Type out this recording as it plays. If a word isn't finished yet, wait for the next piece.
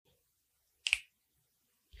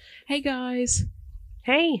Hey guys,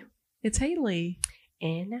 Hey, it's Haley.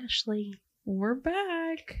 and Ashley. We're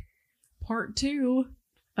back. Part 2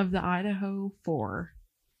 of the Idaho 4.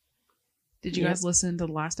 Did you guys listen to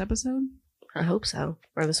the last episode? I hope so.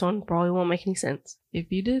 Or this one probably won't make any sense.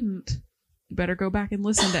 If you didn't, you better go back and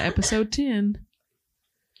listen to episode 10.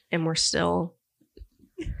 And we're still...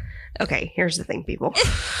 Okay, here's the thing, people.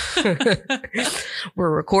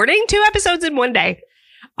 We're recording 2 episodes in one day.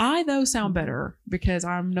 I, though, sound better because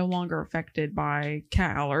I'm no longer affected by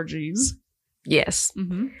cat allergies. Yes.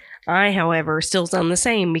 Mm-hmm. I, however, still sound the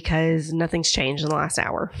same because nothing's changed in the last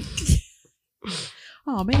hour.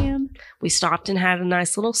 Oh, man. We stopped and had a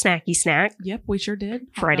nice little snacky snack. Yep, we sure did.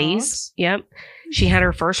 Freddy's. Yep. She had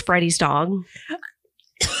her first Freddy's dog.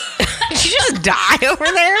 Did you just die over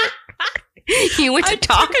there? You went to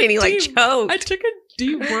talk and he choked. I took a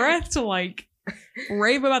deep breath to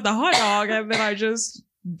rave about the hot dog and then I just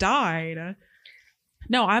died.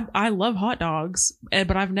 No, I love hot dogs,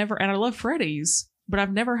 but I love Freddy's, but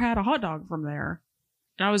I've never had a hot dog from there.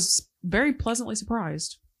 And I was very pleasantly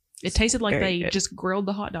surprised. It tasted like they just grilled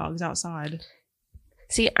the hot dogs outside.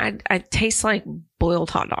 See, I taste like boiled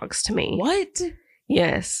hot dogs to me. What?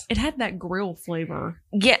 Yes. It had that grill flavor.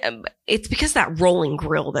 Yeah, it's because of that rolling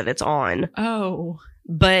grill that it's on. Oh.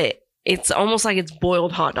 But it's almost like it's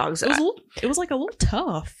boiled hot dogs. It was like a little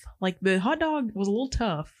tough. Like the hot dog was a little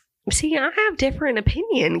tough. See, I have different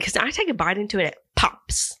opinion because I take a bite into it, it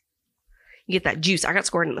pops. You get that juice. I got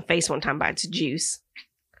squirted in the face one time by its juice.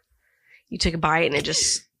 You take a bite and it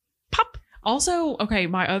just pop. Also, okay,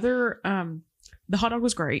 my other, the hot dog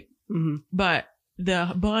was great, but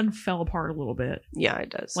the bun fell apart a little bit. Yeah,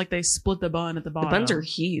 it does. Like they split the bun at the bottom. The buns are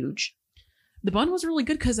huge. The bun was really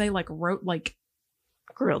good because they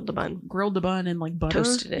grilled the bun. Grilled the bun and butter.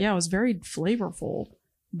 Toasted it. Yeah, it was very flavorful.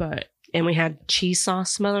 And we had cheese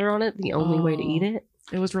sauce smothered on it. The only way to eat it.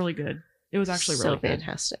 It was really good. It was actually really good.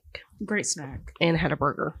 Fantastic. Great snack. And had a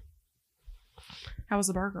burger. How was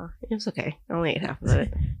the burger? It was okay. I only ate half of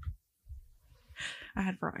it. I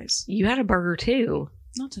had fries. You had a burger too.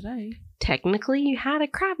 Not today. Technically, you had a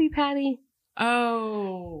Krabby Patty.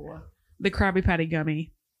 Oh. The Krabby Patty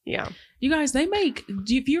gummy. Yeah. You guys,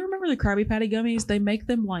 if you remember the Krabby Patty gummies, they make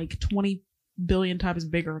them 20 billion times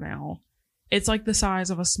bigger now. It's like the size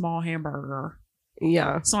of a small hamburger.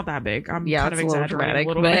 Yeah. It's not that big. I'm kind of exaggerating a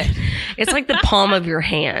little but bit. It's like the palm of your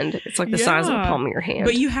hand. It's like the size of the palm of your hand.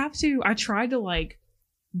 But you have to, I tried to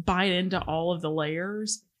bite into all of the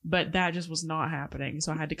layers, but that just was not happening.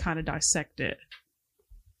 So I had to kind of dissect it.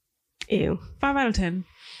 Ew. 5 out of 10.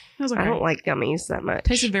 It was okay. I don't like gummies that much.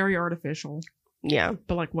 Tasted very artificial. Yeah.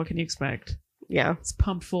 But what can you expect? Yeah. It's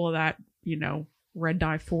pumped full of that, red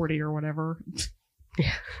dye 40 or whatever.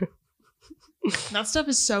 Yeah. That stuff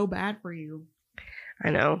is so bad for you.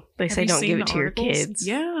 I know. They say don't give it to your kids.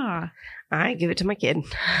 Yeah. I give it to my kid.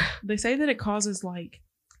 They say that it causes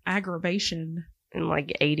aggravation. And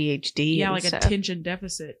ADHD. Yeah, and stuff. attention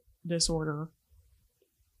deficit disorder.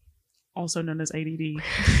 Also known as ADD.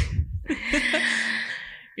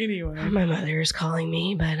 Anyway. My mother is calling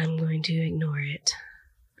me, but I'm going to ignore it.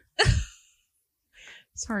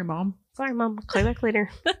 Sorry, Mom. Sorry, Mom. Call you back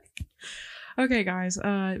later. Okay, guys.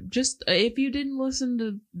 Just if you didn't listen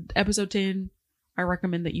to episode 10, I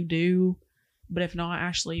recommend that you do. But if not,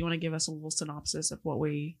 Ashley, you want to give us a little synopsis of what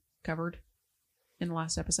we covered in the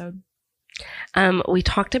last episode? We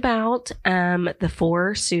talked about the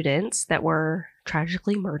 4 students that were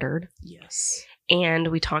tragically murdered. Yes. And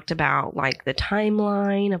we talked about the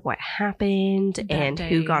timeline of what happened and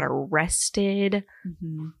who got arrested.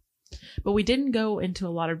 Mm-hmm. But we didn't go into a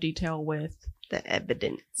lot of detail with the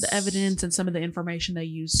evidence and some of the information they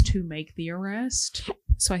used to make the arrest.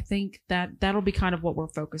 So I think that'll be kind of what we're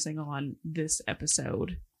focusing on this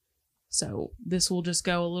episode. So this will just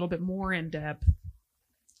go a little bit more in depth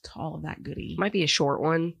to all of that goodie. Might be a short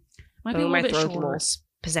one. Might be a little bit short. A little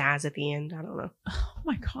pizzazz at the end. I don't know. Oh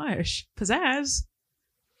my gosh. Pizzazz.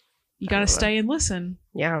 You got to stay and listen.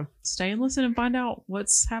 Yeah. Stay and listen and find out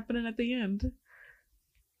what's happening at the end.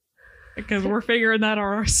 Because we're figuring that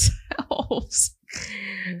ourselves.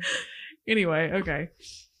 Anyway, okay.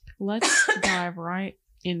 Let's dive right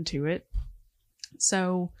into it.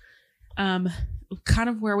 So, kind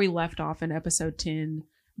of where we left off in episode 10,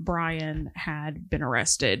 Brian had been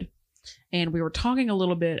arrested. And we were talking a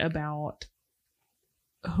little bit about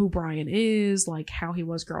who Brian is, how he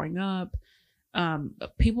was growing up.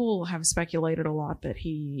 People have speculated a lot that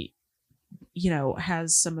he,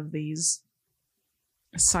 has some of these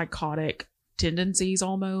psychotic tendencies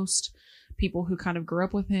almost. People who kind of grew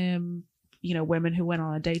up with him, women who went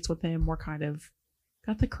on dates with him were kind of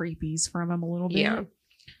got the creepies from him a little bit. Yeah.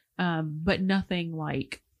 But nothing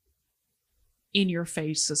in your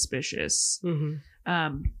face suspicious.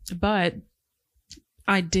 Mm-hmm. But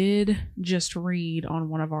I did just read on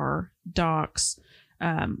one of our docs,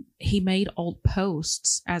 he made old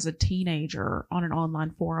posts as a teenager on an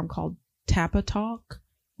online forum called Tappa Talk,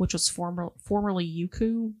 which was formerly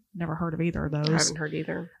Youku. Never heard of either of those. I haven't heard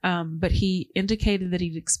either. But he indicated that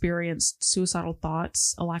he'd experienced suicidal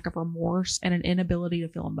thoughts, a lack of remorse, and an inability to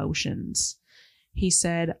feel emotions. He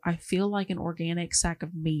said, "I feel like an organic sack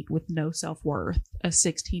of meat with no self-worth," a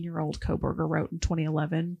 16-year-old Coburger wrote in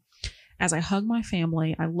 2011. "As I hug my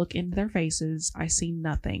family, I look into their faces. I see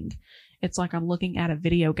nothing. It's like I'm looking at a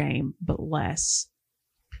video game, but less."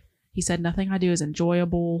 He said, "Nothing I do is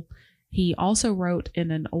enjoyable." He also wrote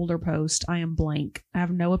in an older post, "I am blank. I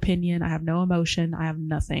have no opinion. I have no emotion. I have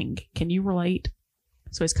nothing. Can you relate?"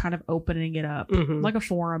 So he's kind of opening it up like a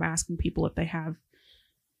forum, asking people if they have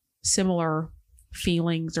similar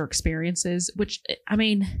feelings or experiences, which, I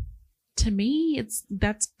mean, to me,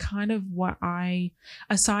 that's kind of what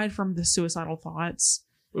aside from the suicidal thoughts,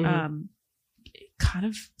 it kind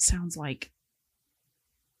of sounds like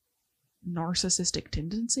narcissistic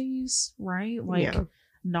tendencies, right? Like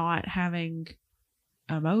not having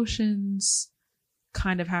emotions,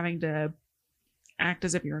 kind of having to act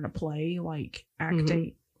as if you're in a play, like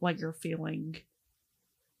acting like you're feeling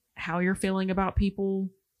how you're feeling about people.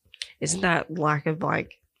 Isn't that lack of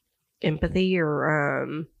like empathy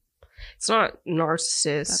or it's not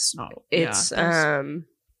narcissist. That's not. It's and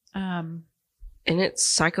it's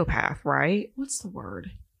psychopath, right? What's the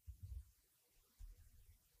word?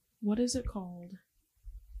 What is it called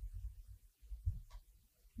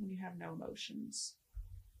when you have no emotions?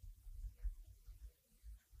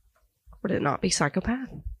 Would it not be psychopath?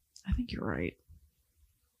 I think you're right.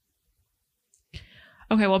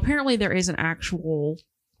 Okay, well, apparently there is an actual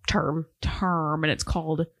term, and it's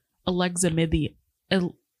called alexithymia.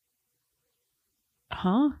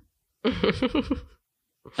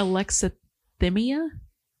 Alexithymia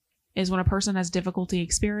is when a person has difficulty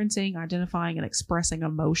experiencing, identifying, and expressing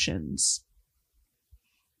emotions.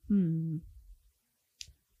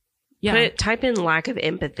 Yeah. Type in lack of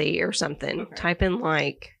empathy or something. Okay. Type in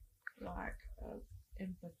like lack of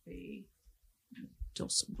empathy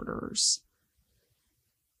disorders.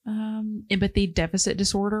 Empathy deficit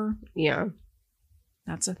disorder. Yeah.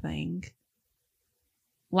 That's a thing.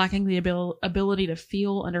 Lacking the ability to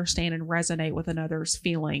feel, understand, and resonate with another's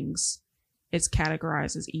feelings is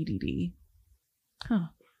categorized as EDD. Huh.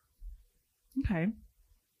 Okay.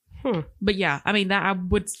 But yeah, I mean, that I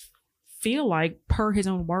would feel like, per his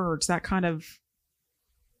own words, that kind of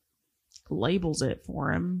labels it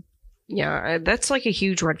for him. Yeah, that's like a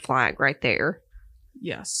huge red flag right there.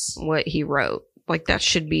 Yes. What he wrote. Like,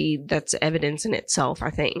 that's evidence in itself, I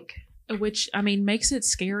think. Which, I mean, makes it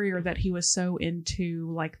scarier that he was so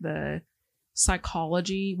into, like, the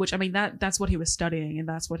psychology, which, I mean, that's what he was studying, and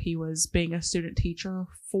that's what he was being a student teacher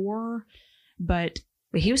for. But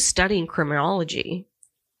he was studying criminology.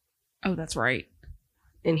 Oh, that's right.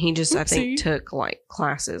 And he just, I think, took, like,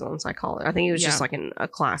 classes on psychology. I think it was just, like, a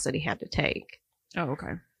class that he had to take. Oh,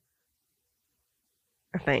 okay.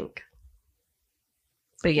 I think.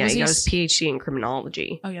 But yeah, he got his PhD in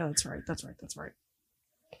criminology. Oh, yeah, that's right.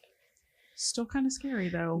 Still kind of scary,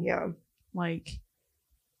 though. Yeah. Like,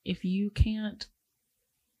 if you can't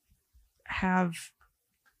have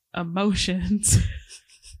emotions.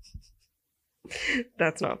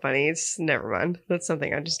 That's not funny. It's never mind. That's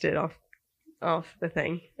something I just did off the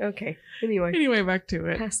thing. Okay. Anyway, back to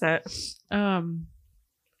it. Past that.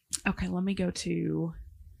 Okay, let me go to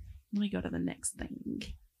the next thing.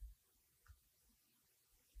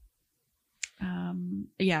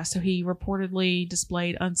 So he reportedly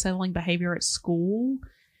displayed unsettling behavior at school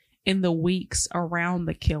in the weeks around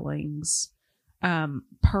the killings.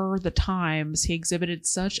 Per the Times, he exhibited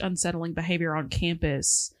such unsettling behavior on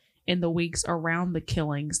campus in the weeks around the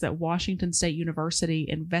killings that Washington State University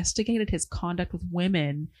investigated his conduct with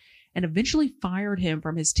women and eventually fired him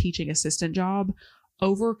from his teaching assistant job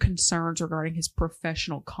over concerns regarding his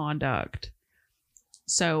professional conduct.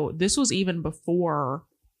 So this was even before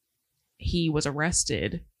he was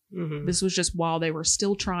arrested. Mm-hmm. This was just while they were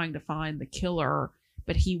still trying to find the killer,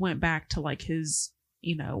 but he went back to like his,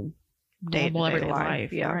 normal everyday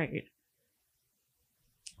life. Yeah. Right.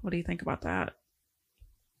 What do you think about that?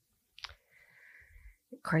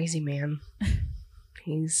 Crazy man.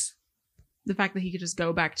 He's the fact that he could just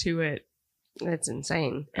go back to it. That's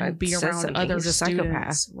insane. And be around other students.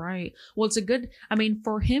 Psychopath. Right. Well,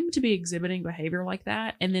 for him to be exhibiting behavior like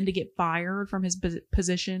that and then to get fired from his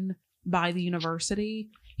position by the university,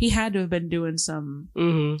 he had to have been doing some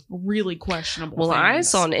really questionable things. I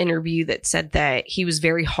saw an interview that said that he was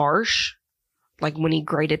very harsh like when he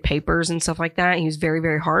graded papers and stuff like that. He was very,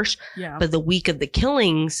 very harsh. Yeah. But the week of the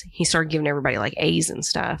killings, he started giving everybody like A's and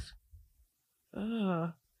stuff.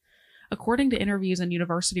 According to interviews and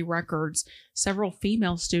university records, several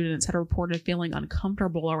female students had reported feeling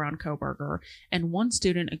uncomfortable around Koberger, and one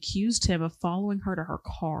student accused him of following her to her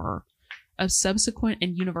car. A subsequent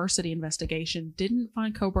and university investigation didn't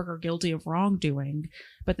find Koberger guilty of wrongdoing,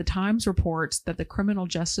 but the Times reports that the Criminal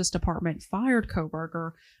Justice Department fired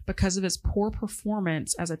Koberger because of his poor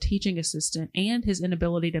performance as a teaching assistant and his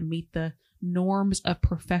inability to meet the norms of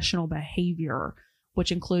professional behavior,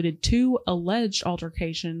 which included 2 alleged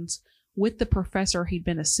altercations with the professor he'd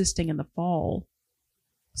been assisting in the fall.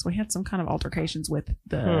 So he had some kind of altercations with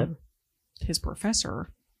his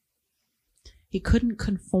professor. He couldn't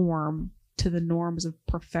conform to the norms of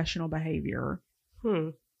professional behavior. I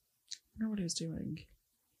wonder what he was doing.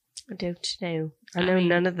 I don't know. I mean,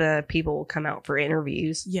 none of the people will come out for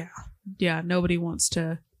interviews. Yeah. Yeah, nobody wants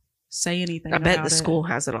to say anything I about bet the it. school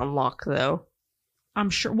has it on lock, though. I'm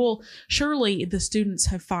sure. Well, surely the students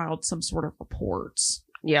have filed some sort of reports.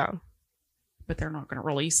 Yeah. But they're not going to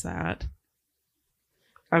release that.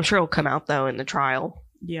 I'm sure it'll come out, though, in the trial.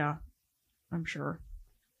 Yeah, I'm sure.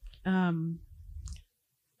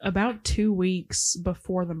 About 2 weeks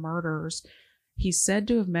before the murders, he's said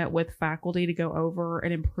to have met with faculty to go over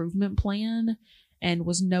an improvement plan and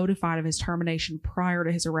was notified of his termination prior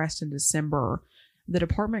to his arrest in December. The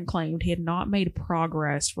department claimed he had not made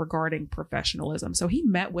progress regarding professionalism. So he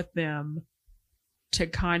met with them to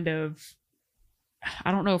kind of, I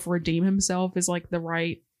don't know if redeem himself is like the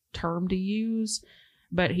right term to use,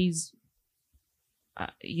 but he's,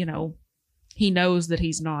 he knows that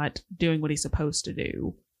he's not doing what he's supposed to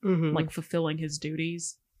do. Like fulfilling his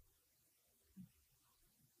duties.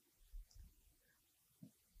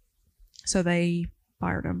 So they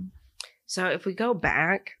fired him. So if we go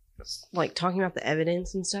back, like talking about the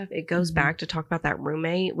evidence and stuff, it goes back to talk about that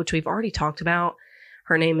roommate, which we've already talked about.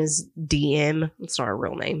 Her name is DM. It's not her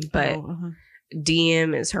real name, but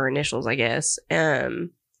DM is her initials, I guess.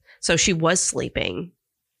 So she was sleeping.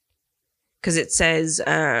 Because it says...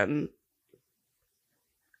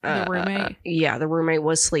 the roommate? Yeah, the roommate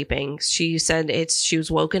was sleeping. She said she was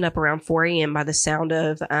woken up around 4 a.m. by the sound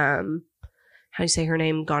of, how do you say her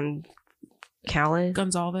name? Gonzalez.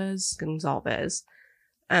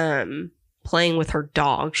 Playing with her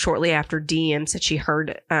dog. Shortly after, DM said she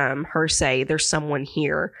heard her say, "There's someone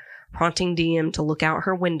here," prompting DM to look out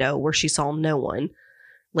her window where she saw no one.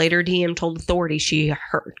 Later, DM told authorities she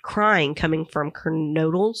heard crying coming from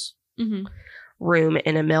Kernodle's room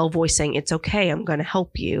and a male voice saying, "It's okay, I'm going to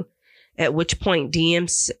help you." At which point, DM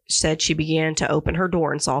said she began to open her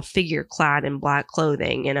door and saw a figure clad in black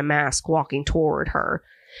clothing and a mask walking toward her.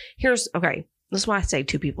 This is why I say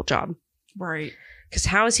 2 people job. Right. Because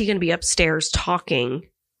how is he going to be upstairs talking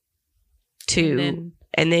to,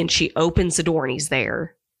 and then she opens the door and he's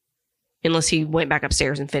there? Unless he went back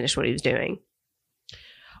upstairs and finished what he was doing.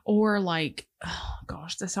 Or like, oh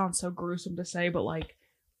gosh, this sounds so gruesome to say, but like,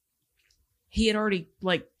 he had already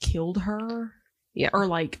like killed her. Yeah. Or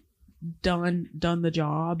like done the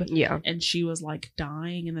job. Yeah. And she was like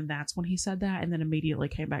dying, and then that's when he said that, and then immediately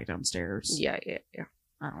came back downstairs. Yeah.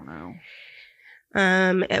 I don't know.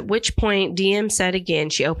 At which point DM said again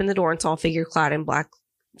she opened the door and saw a figure clad in black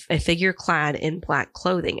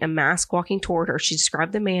clothing, a mask walking toward her. She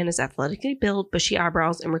described the man as athletically built, bushy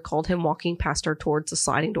eyebrows, and recalled him walking past her towards the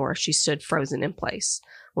sliding door as she stood frozen in place,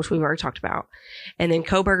 which we've already talked about. And then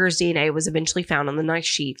Koberger's DNA was eventually found on the knife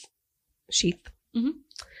sheath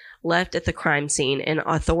left at the crime scene, and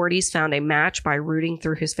authorities found a match by rooting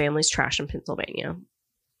through his family's trash in Pennsylvania.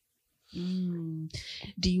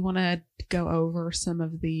 Do you want to go over some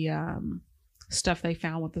of the stuff they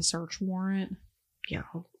found with the search warrant? Yeah.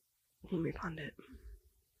 Let me find it.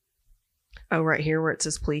 Oh, right here where it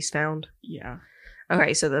says police found? Yeah.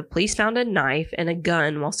 Okay, so the police found a knife and a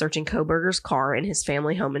gun while searching Koberger's car in his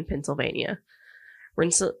family home in Pennsylvania.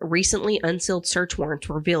 Recently unsealed search warrants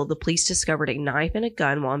revealed the police discovered a knife and a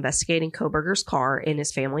gun while investigating Koberger's car in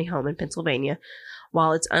his family home in Pennsylvania.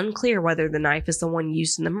 While it's unclear whether the knife is the one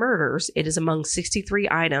used in the murders, it is among 63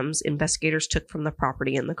 items investigators took from the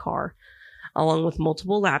property in the car, along with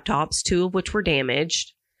multiple laptops, 2 of which were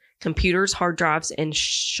damaged, computers, hard drives, and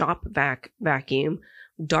shop vacuum,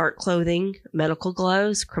 dark clothing, medical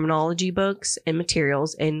gloves, criminology books and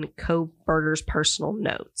materials, and Koberger's personal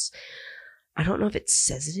notes. I don't know if it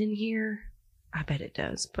says it in here. I bet it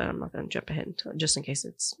does, but I'm not going to jump ahead until, just in case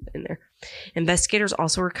it's in there. Investigators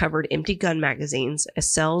also recovered empty gun magazines, a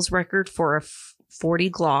sales record for a .40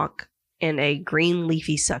 Glock, and a green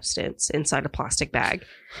leafy substance inside a plastic bag,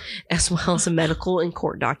 as well as medical and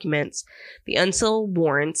court documents. The unsealed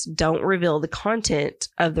warrants don't reveal the content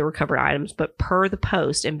of the recovered items, but per the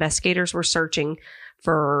Post, investigators were searching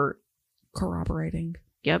for corroborating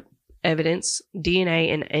evidence,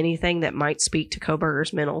 DNA, and anything that might speak to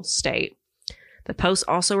Kohberger's mental state. The Post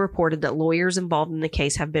also reported that lawyers involved in the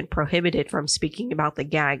case have been prohibited from speaking about the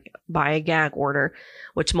gag by a gag order,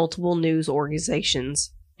 which multiple news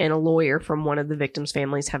organizations and a lawyer from one of the victims'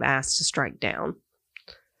 families have asked to strike down.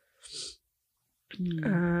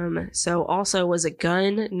 So also was a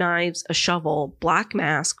gun, knives, a shovel, black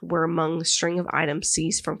mask were among the string of items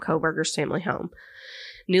seized from Kohberger's family home.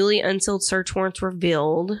 Newly unsealed search warrants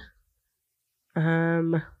revealed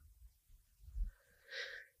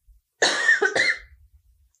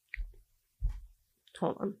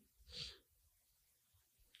hold on.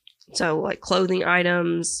 So like clothing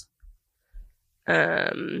items,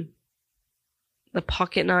 the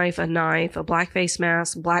pocket knife, a black face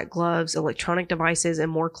mask, black gloves, electronic devices,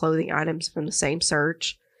 and more clothing items from the same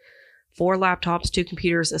search. 4 laptops, 2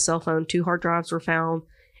 computers, a cell phone, 2 hard drives were found,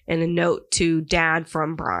 and a note to Dad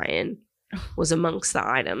from Brian was amongst the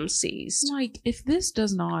items seized. Like, if this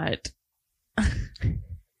does not...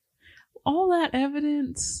 all that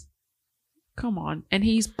evidence... Come on. And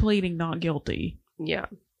he's pleading not guilty. Yeah.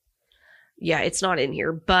 Yeah, it's not in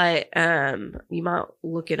here, but you might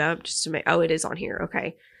look it up just to make... Oh, it is on here.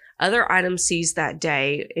 Okay. Other items seized that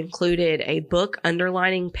day included a book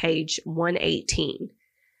underlining page 118.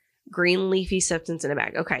 Green leafy substance in a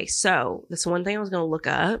bag. Okay, so that's one thing I was going to look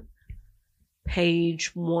up.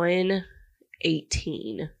 Page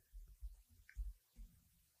 118.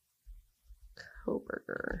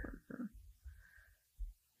 Kohberger.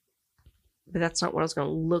 But that's not what I was going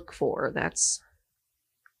to look for. That's...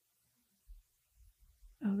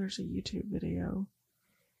 Oh, there's a YouTube video.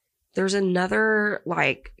 There's another,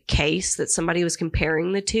 like, case that somebody was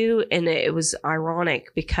comparing the two, and it was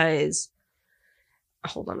ironic because...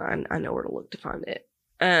 Hold on, I know where to look to find it.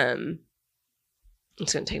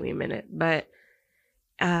 It's going to take me a minute, but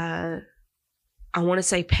I want to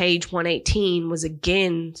say page 118 was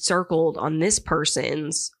again circled on this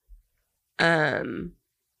person's what?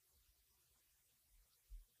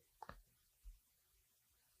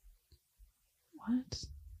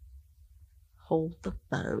 Hold the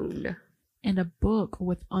phone. And a book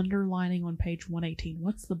with underlining on page 118.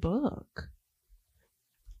 What's the book?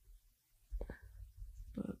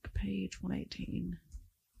 Book, page 118.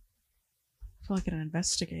 I feel like an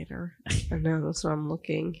investigator. I know, that's what I'm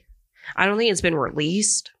looking. I don't think it's been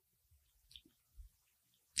released.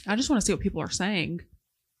 I just want to see what people are saying.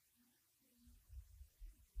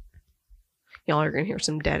 Y'all are going to hear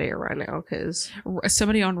some dead air right now because...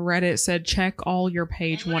 Somebody on Reddit said, check all your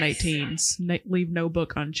page 118s. Leave no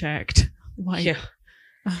book unchecked. Like, yeah.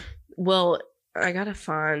 Well, I got to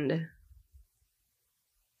find...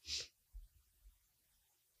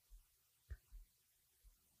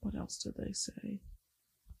 What else did they say?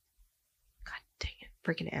 God dang it.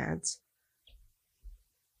 Freaking ads.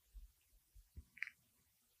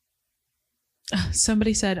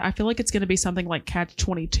 Somebody said, I feel like it's going to be something like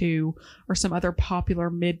Catch-22 or some other popular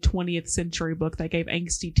mid-20th century book that gave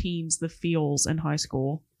angsty teens the feels in high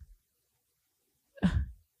school. Huh.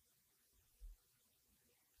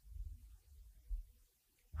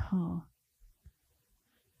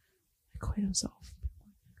 Acquit himself.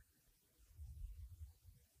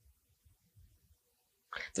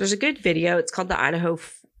 There's a good video. It's called the Idaho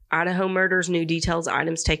Murders, New Details,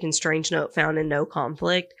 Items Taken, Strange Note Found, and No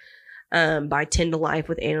Conflict by 10 to Life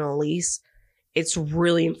with Annalise. It's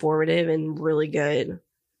really informative and really good.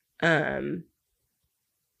 Let me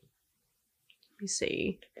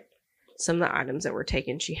see. Some of the items that were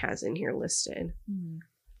taken she has in here listed.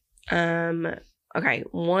 Okay.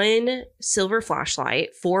 1 silver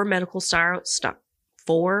flashlight, 4 medical style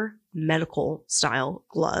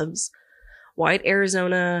gloves, white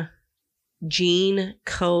Arizona Jean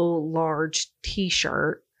Co. large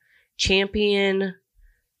t-shirt, Champion,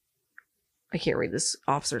 I can't read this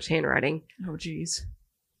officer's handwriting. Oh, geez.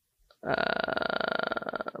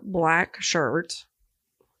 Black shirt,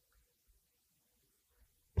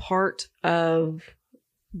 part of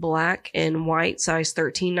black and white size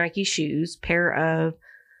 13 Nike shoes, pair of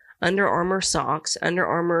Under Armour socks, Under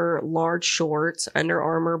Armour large shorts, Under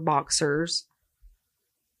Armour boxers,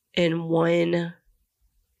 and 1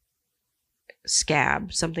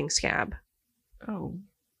 scab. Oh.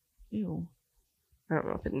 Ew. I don't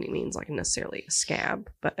know if it means like necessarily a scab,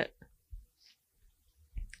 but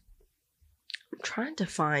I'm trying to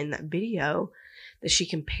find that video that she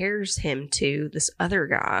compares him to this other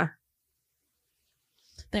guy.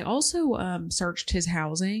 They also searched his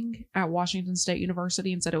housing at Washington State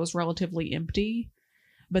University and said it was relatively empty.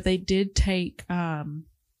 But they did take,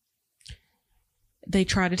 they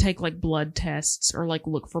tried to take like blood tests or like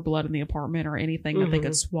look for blood in the apartment or anything that they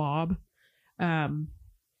could swab.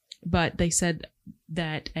 But they said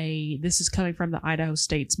that this is coming from the Idaho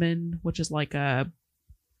Statesman, which is like I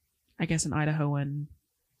guess an Idahoan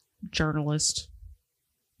journalist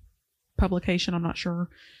publication. I'm not sure.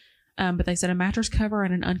 But they said a mattress cover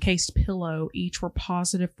and an uncased pillow each were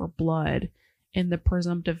positive for blood in the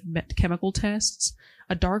presumptive chemical tests.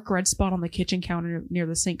 A dark red spot on the kitchen counter near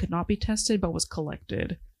the sink could not be tested, but was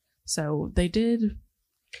collected. So they did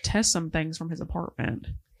test some things from his apartment.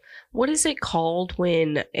 What is it called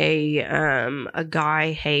when a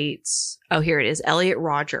guy hates... Oh, here it is. Elliot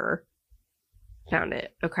Rodger. Found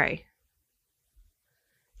it. Okay.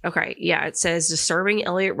 Yeah, it says disturbing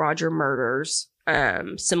Elliot Rodger murders.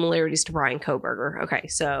 Similarities to Brian Kohberger. Okay,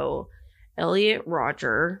 so Elliot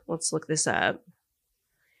Rodger. Let's look this up.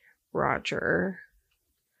 Rodger.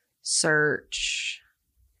 Search.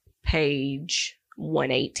 Page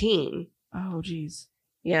 118. Oh, geez.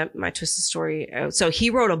 Yep, My Twisted Story. Oh, so he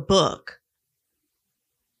wrote a book.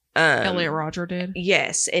 Elliot Rodger did?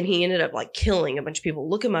 Yes, and he ended up like killing a bunch of people.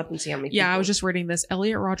 Look him up and see how many people. I was just reading this.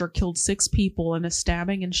 Elliot Rodger killed 6 people in a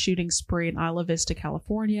stabbing and shooting spree in Isla Vista,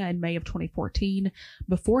 California in May of 2014.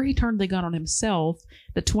 Before he turned the gun on himself,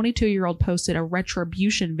 the 22-year-old posted a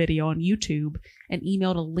retribution video on YouTube and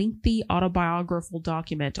emailed a lengthy autobiographical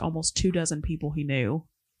document to almost 24 people he knew.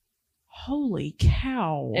 Holy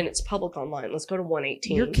cow. And it's public online. Let's go to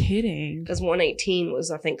 118. You're kidding. Because 118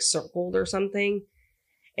 was, I think, circled or something.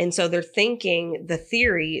 And so they're thinking the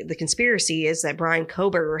conspiracy is that Brian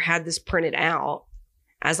Kohberger had this printed out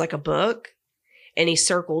as like a book and he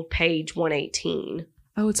circled page 118.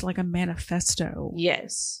 Oh, it's like a manifesto.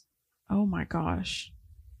 Yes. Oh my gosh.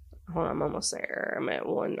 Hold on, I'm almost there. I'm at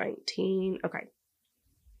 119. Okay.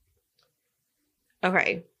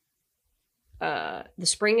 The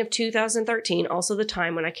spring of 2013, also the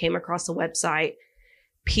time when I came across the website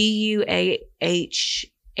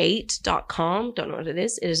PUAH8.com. Don't know what it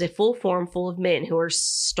is. It is a full forum full of men who are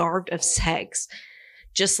starved of sex,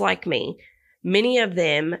 just like me. Many of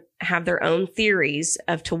them have their own theories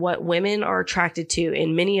of to what women are attracted to,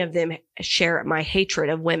 and many of them share my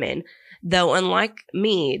hatred of women. Though, unlike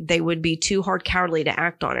me, they would be too hard cowardly to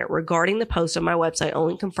act on it. Regarding the post on my website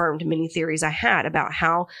only confirmed many theories I had about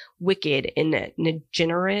how wicked and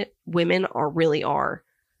degenerate women really are.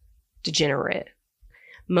 Degenerate.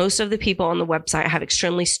 Most of the people on the website have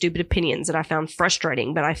extremely stupid opinions that I found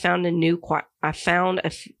frustrating, but I found to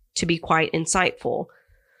be quite insightful.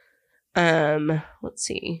 Let's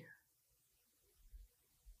see.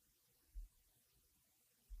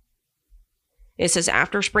 It says,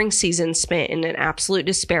 after spring season spent in an absolute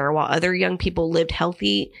despair while other young people lived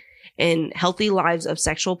healthy lives of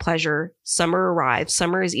sexual pleasure, summer arrived.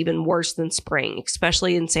 Summer is even worse than spring,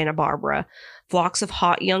 especially in Santa Barbara. Flocks of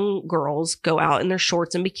hot young girls go out in their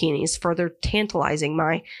shorts and bikinis, further tantalizing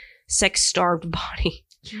my sex-starved body.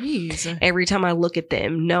 Jeez. Every time I look at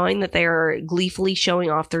them, knowing that they are gleefully showing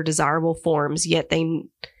off their desirable forms, yet they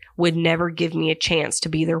would never give me a chance to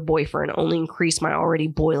be their boyfriend, only increase my already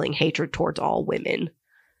boiling hatred towards all women.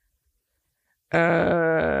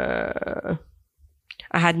 I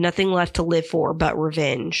had nothing left to live for but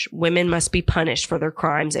revenge. Women must be punished for their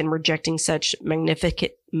crimes, and rejecting such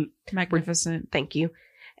magnificent. Thank you.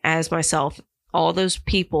 As myself, all those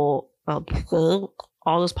popular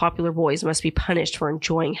boys must be punished for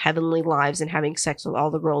enjoying heavenly lives and having sex with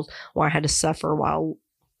all the girls while I had to suffer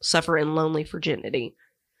in lonely virginity.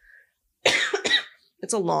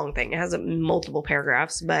 It's a long thing. It has multiple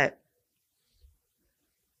paragraphs, but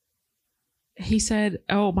he said,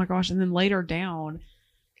 oh my gosh. And then later down,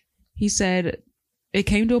 he said, it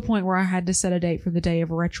came to a point where I had to set a date for the day of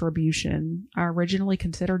retribution. I originally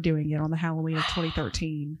considered doing it on the Halloween of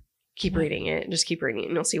 2013. Keep reading it. Just keep reading it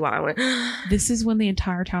and you'll see why I went. This is when the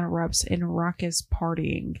entire town erupts in raucous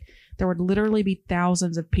partying. There would literally be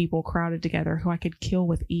thousands of people crowded together who I could kill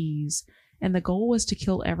with ease. And the goal was to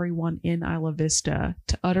kill everyone in Isla Vista,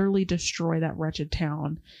 to utterly destroy that wretched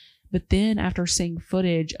town. But then, after seeing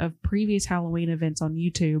footage of previous Halloween events on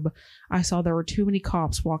YouTube, I saw there were too many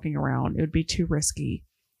cops walking around. It would be too risky.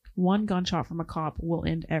 One gunshot from a cop will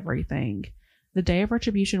end everything. The day of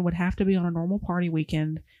retribution would have to be on a normal party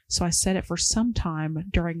weekend, so I set it for some time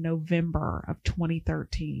during November of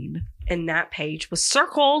 2013. And that page was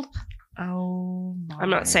circled. Oh my I'm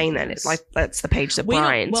not saying that it's like that's the page that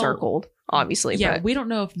Brian circled, obviously. Yeah, but we don't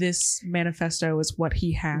know if this manifesto is what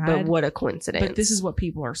he had. But what a coincidence. But this is what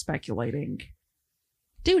people are speculating.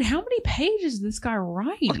 Dude, how many pages does this guy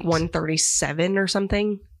write? Like 137 or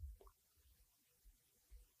something.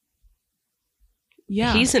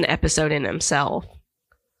 Yeah. He's an episode in himself.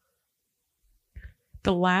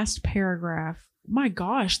 The last paragraph. My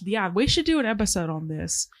gosh. Yeah, we should do an episode on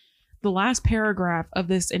this. The last paragraph of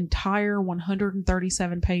this entire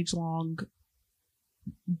 137 page long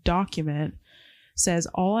document says,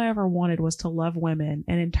 all I ever wanted was to love women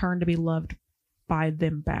and in turn to be loved by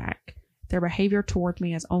them back. Their behavior toward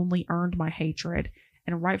me has only earned my hatred,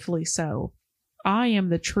 and rightfully so. I am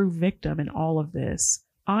the true victim in all of this.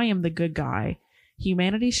 I am the good guy.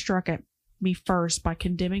 Humanity struck at me first by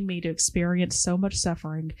condemning me to experience so much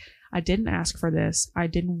suffering. I didn't ask for this. I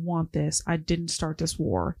didn't want this. I didn't start this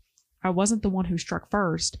war. I wasn't the one who struck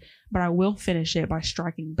first, but I will finish it by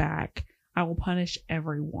striking back. I will punish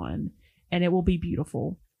everyone, and it will be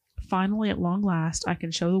beautiful. Finally, at long last, I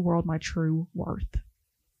can show the world my true worth.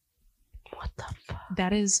 What the fuck?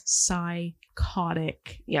 That is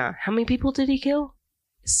psychotic. Yeah. How many people did he kill?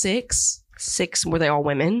 6? 6. Were they all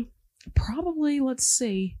women? Probably, let's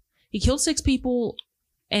see. He killed 6 people,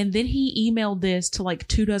 and then he emailed this to like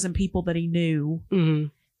 24 people that he knew,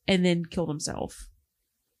 and then killed himself.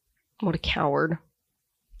 What a coward.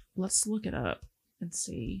 Let's look it up and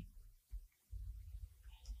see.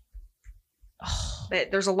 Oh. But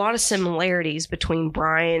there's a lot of similarities between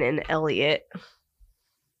Brian and Elliot.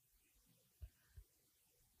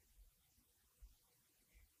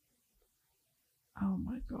 Oh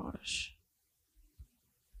my gosh.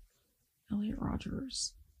 Elliot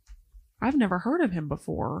Rogers. I've never heard of him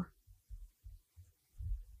before.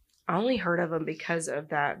 I only heard of him because of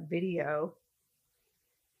that video.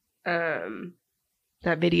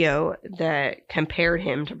 That video that compared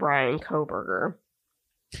him to Brian Kohberger.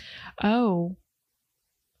 Oh.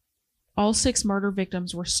 All 6 murder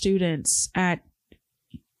victims were students at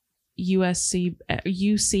UCSB.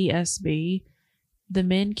 The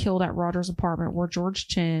men killed at Rogers' apartment were George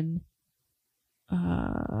Chin,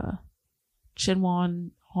 Chinwan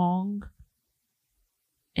Hong,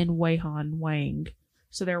 and Weihan Wang.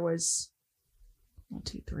 So there was 1,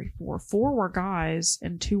 2, 3, 4. 4 were guys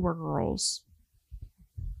and 2 were girls.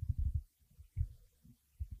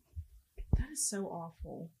 That is so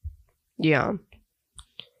awful. Yeah.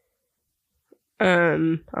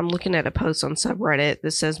 I'm looking at a post on subreddit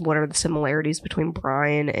that says, what are the similarities between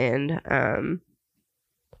Brian and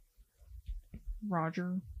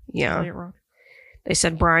Roger. Yeah. They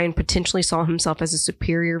said Brian potentially saw himself as a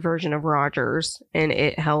superior version of Rogers, and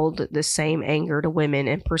it held the same anger to women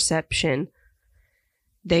and perception.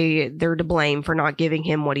 They're to blame for not giving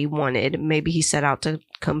him what he wanted. Maybe he set out to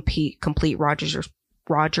complete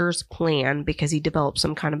Rogers' plan because he developed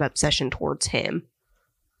some kind of obsession towards him.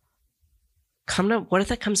 What if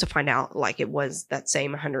that comes to find out like it was that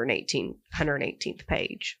same 118th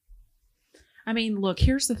page? I mean, look,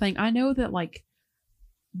 here's the thing. I know that like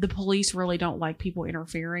the police really don't like people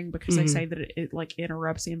interfering because they say that it like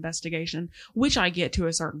interrupts the investigation, which I get to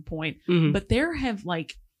a certain point. But there have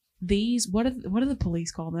like these, what do the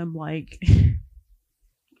police call them? Like,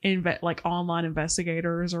 like online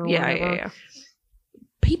investigators or whatever. Yeah.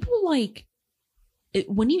 People like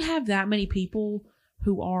when you have that many people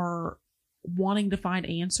who are wanting to find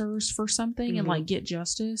answers for something and like get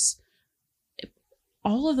justice,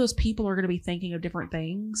 all of those people are going to be thinking of different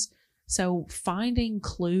things. So finding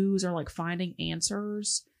clues or like finding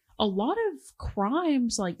answers, a lot of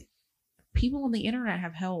crimes, like people on the internet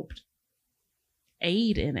have helped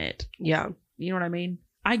aid in it. Yeah. You know what I mean?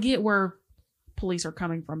 I get where police are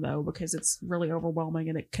coming from though, because it's really overwhelming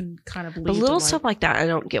and it can kind of lead but little to, like, stuff like that, I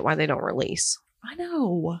don't get why they don't release. I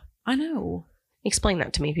know. Explain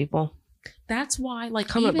that to me, people. That's why, like,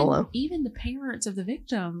 comment below. Even the parents of the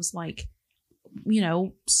victims, like, you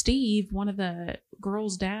know, Steve, one of the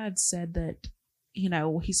girls' dads, said that, you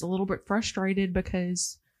know, he's a little bit frustrated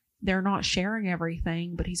because they're not sharing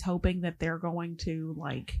everything, but he's hoping that they're going to,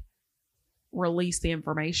 like, release the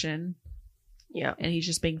information. Yeah. And he's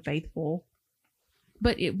just being faithful.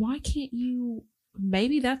 But why can't you?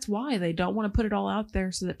 Maybe that's why they don't want to put it all out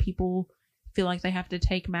there, so that people feel like they have to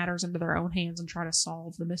take matters into their own hands and try to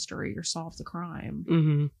solve the mystery or solve the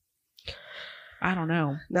crime. I don't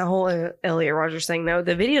know. The whole Elliot Rogers thing, though,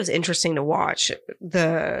 the video is interesting to watch.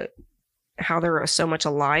 How they're so much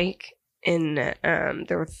alike in they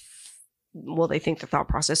think the thought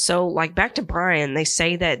process. So, like, back to Brian, they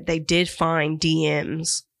say that they did find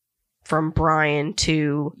DMs from Brian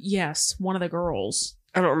to... Yes, one of the girls.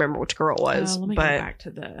 I don't remember which girl it was. Let me go back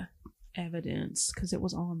to the evidence, because it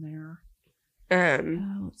was on there.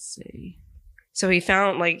 Let's see. So he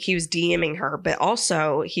found, like, he was DMing her, but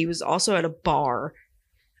also he was also at a bar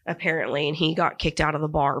apparently, and he got kicked out of the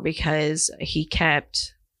bar because he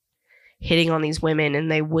kept hitting on these women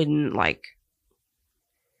and they wouldn't like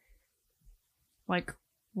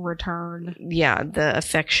return. Yeah, the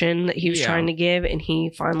affection that he was trying to give, and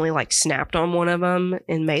he finally like snapped on one of them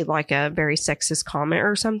and made like a very sexist comment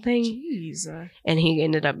or something. Jeez. And he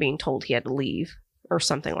ended up being told he had to leave or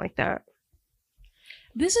something like that.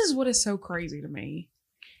 This is what is so crazy to me.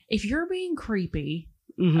 If you're being creepy,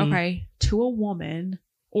 Mm-hmm. okay, to a woman,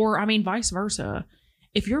 or I mean vice versa,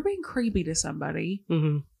 if you're being creepy to somebody,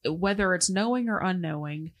 Mm-hmm. whether it's knowing or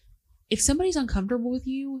unknowing, if somebody's uncomfortable with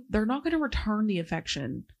you, they're not going to return the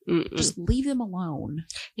affection. Mm-mm. Just leave them alone.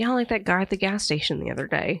 Yeah, like that guy at the gas station the other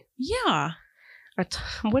day. Yeah.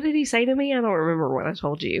 What did he say to me? I don't remember what I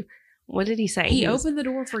told you. What did he say? He opened the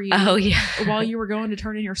door for you. Oh, yeah. While you were going to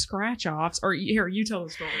turn in your scratch offs. Or here, you tell the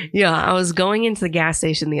story. Yeah, I was going into the gas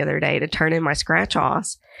station the other day to turn in my scratch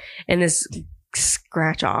offs, and this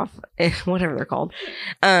scratch off, whatever they're called,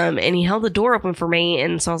 and he held the door open for me,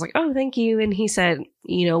 and so I was like, oh, thank you. And he said,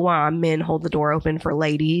 you know why men hold the door open for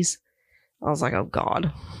ladies? I was like, oh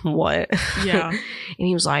God, what? Yeah. And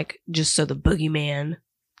he was like, just so the boogeyman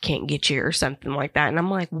can't get you or something like that. And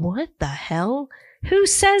I'm like, what the hell? Who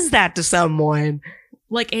says that to someone?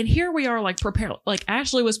 Like, and here we are, like, prepared. Like,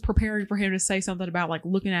 Ashley was preparing for him to say something about, like,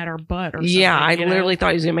 looking at her butt or something. Yeah, I you know? literally thought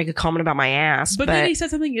he was going to make a comment about my ass. But then he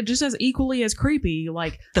said something just as equally as creepy,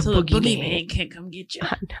 like, the so boogeyman can't come get you.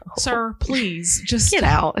 I know. Sir, please, just Get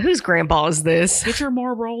out. Whose grandpa is this? get your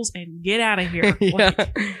marbles and get out of here. Yeah.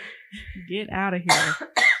 Like, get out of here.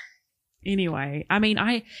 Anyway, I mean,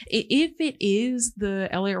 if it is the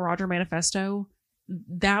Elliot Rodger Manifesto,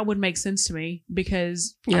 that would make sense to me,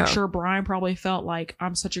 because Yeah. I'm sure Brian probably felt like,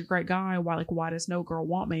 I'm such a great guy. Why does no girl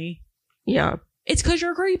want me? Yeah. It's because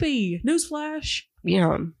you're creepy. Newsflash.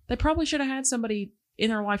 Yeah. They probably should have had somebody in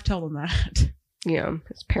their life tell them that. Yeah.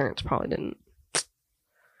 His parents probably didn't.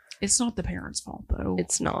 It's not the parents' fault, though.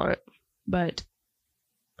 It's not. But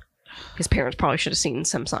His parents probably should have seen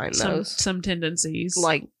some sign those. some tendencies,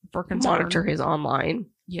 Like, for concern. monitor his online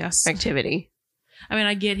Yes. activity. I mean,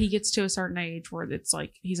 I get he gets to a certain age where it's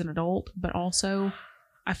like he's an adult, but also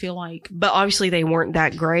I feel like But obviously they weren't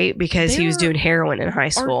that great because he was There doing heroin in high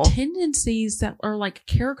are school. tendencies that are like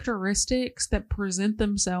characteristics that present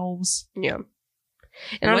themselves Yeah.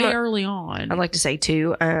 And way early on. I'd like to say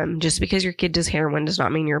too, just because your kid does heroin does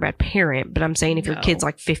not mean you're a bad parent. But I'm saying if your No. kid's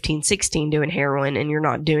like 15, 16 doing heroin and you're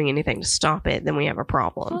not doing anything to stop it, then we have a I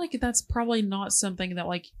problem. feel like that's probably not something that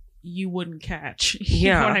like you wouldn't catch. You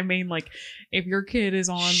Yeah. know what I mean? Like if your kid is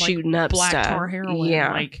on like Shooting up black stuff. tar heroin,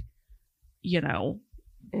 Yeah. like, you know,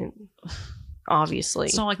 And obviously.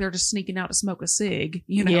 it's not like they're just sneaking out to smoke a cig,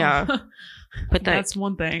 you know? Yeah. Put that That's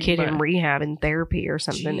one thing. kid but in rehab and therapy or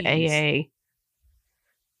something. Jeez. AA.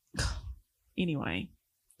 anyway.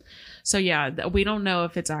 So yeah, we don't know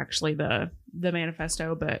if it's actually the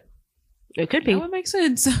manifesto, but It could be. that would make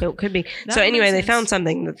sense. It could be. That So would anyway, make they sense. found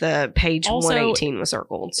something that the page Also, 118 was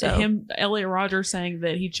circled. So Elliot Rodgers saying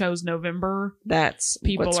that he chose November. that's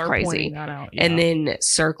People what's are crazy. pointing that out. Yeah. And then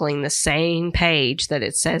circling the same page that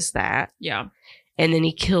it says that. yeah, And then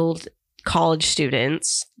he killed college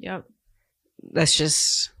students. yep. That's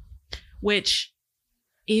just Which,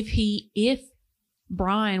 if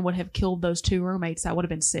Brian would have killed those two roommates, that would have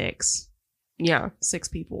been six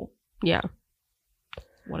people. Yeah.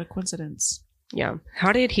 What a coincidence. Yeah.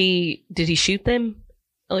 How did he shoot them?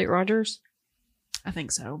 Elliot Rodgers? I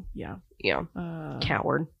think so. Yeah. Yeah.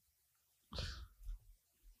 Coward.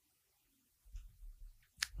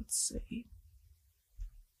 Let's see.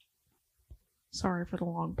 Sorry for the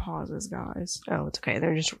long pauses, guys. Oh, it's okay.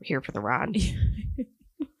 They're just here for the ride.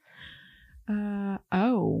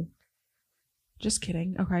 Oh. Just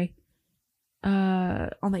kidding. Okay.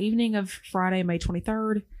 On the evening of Friday, May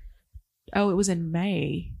 23rd. Oh, it was in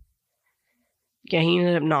May. Yeah, he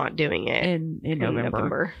ended up not doing it In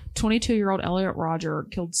November. 22-year-old Elliot Rodger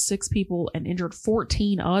killed 6 people and injured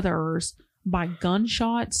 14 others by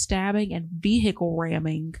gunshot, stabbing, and vehicle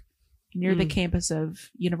ramming near the campus of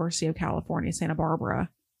University of California, Santa Barbara,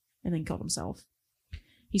 and then killed himself.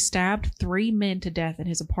 He stabbed 3 men to death in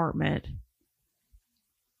his apartment.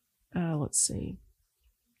 Let's see.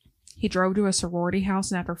 He drove to a sorority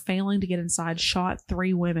house and after failing to get inside, shot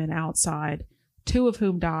 3 women outside, 2 of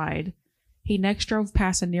whom died. He next drove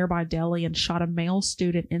past a nearby deli and shot a male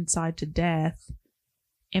student inside to death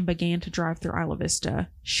and began to drive through Isla Vista,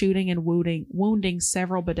 shooting and wounding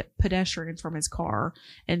several pedestrians from his car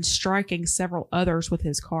and striking several others with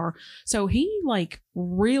his car. So he, like,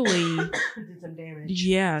 really... did some damage.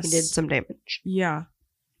 Yes. He did some damage. Yeah.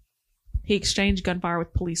 He exchanged gunfire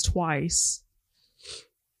with police twice.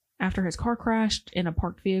 After his car crashed in a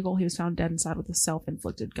parked vehicle, he was found dead inside with a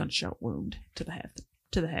self-inflicted gunshot wound to the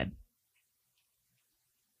head.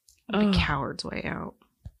 The coward's way out.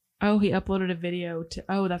 Oh, he uploaded a video to...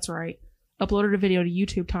 Oh, that's right. Uploaded a video to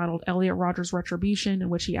YouTube titled Elliot Rogers Retribution, in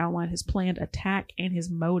which he outlined his planned attack and his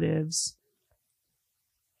motives.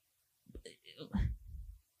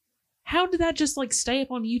 How did that just like stay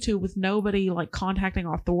up on YouTube with nobody like contacting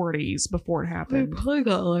authorities before it happened? It probably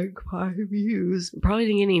got like 5 views. Probably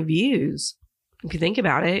didn't get any views. If you think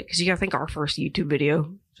about it, because you gotta think our first YouTube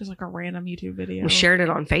video. Just like a random YouTube video. We shared it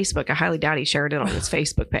on Facebook. I highly doubt he shared it on his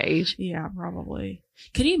Facebook page. Yeah, probably.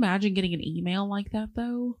 Can you imagine getting an email like that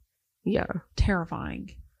though? Yeah.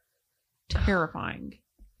 Terrifying. Terrifying.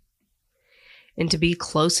 And to be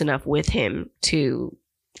close enough with him to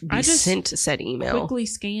be sent said email. Quickly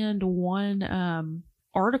scanned one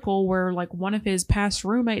article where like one of his past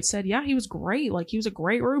roommates said, yeah, he was great. Like he was a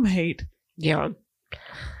great roommate. Yeah.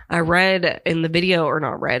 I read in the video, or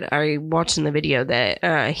not read, I watched in the video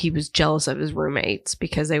that he was jealous of his roommates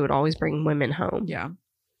because they would always bring women home. Yeah.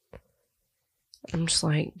 I'm just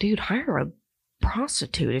like, dude, hire a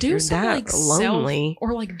prostitute if you're that like lonely.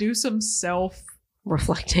 Or like do some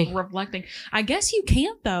reflecting. I guess you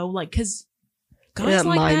can't though, like, because guys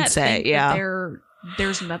like mindset, that think yeah. that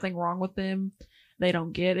there's nothing wrong with them. They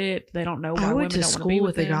don't get it. They don't know why I women went to don't want to school be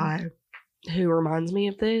with them. a guy who reminds me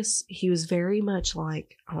of this. He was very much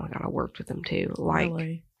like, oh my God, I worked with him too. Like,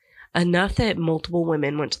 really? Enough that multiple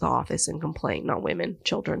women went to the office and complained. Not women,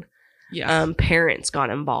 children. Yeah. Parents got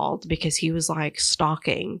involved because he was like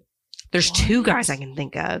stalking. There's 2 guys I can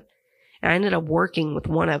think of. And I ended up working with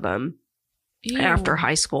one of them after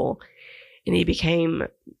high school. And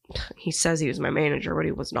he says he was my manager, but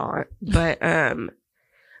he was not. But,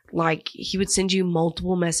 like, he would send you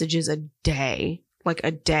multiple messages a day. Like,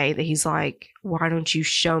 a day that he's like, why don't you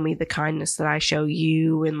show me the kindness that I show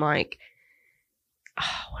you? And, like,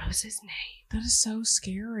 what was his name? That is so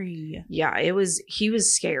scary. Yeah, he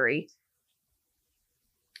was scary.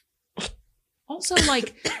 Also,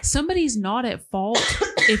 like, somebody's not at fault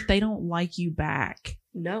if they don't like you back.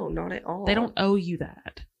 No, not at all. They don't owe you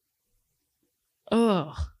that.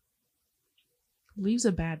 Ugh. Leaves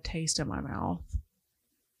a bad taste in my mouth.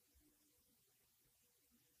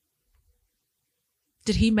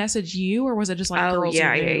 Did he message you, or was it just like girls?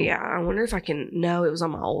 Yeah. I wonder if I can. No, it was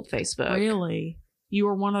on my old Facebook. Really? You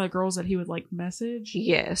were one of the girls that he would like message?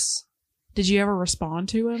 Yes. Did you ever respond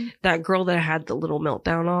to him? That girl that I had the little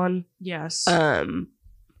meltdown on. Yes. Side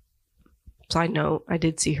note, I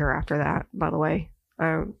did see her after that, by the way.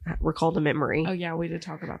 I recalled a memory. Oh, yeah, we did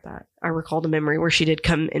talk about that. I recalled a memory where she did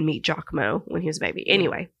come and meet Giacomo when he was a baby.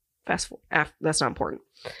 Anyway, fast forward. That's not important.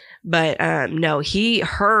 But no, he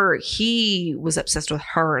was obsessed with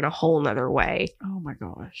her in a whole nother way. Oh my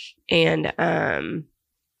gosh. And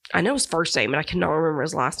I know his first name, but I cannot remember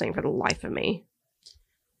his last name for the life of me.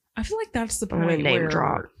 I feel like that's the I'm point. gonna name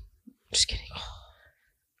drop. Just kidding.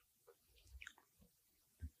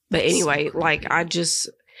 But anyway, like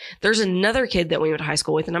there's another kid that we went to high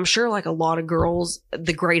school with, and I'm sure like a lot of girls,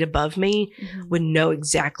 the grade above me, would know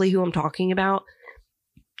exactly who I'm talking about.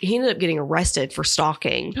 He ended up getting arrested for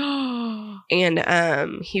stalking.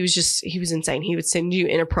 And he was insane. He would send you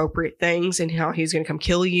inappropriate things and how he's going to come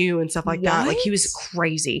kill you and stuff like that. Like, he was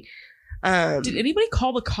crazy. Did anybody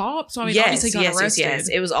call the cops? I mean, obviously got arrested. Yes.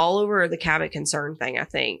 It was all over the Cabot Concern thing, I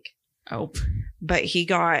think. Oh. But he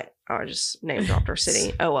got, I just name dropped our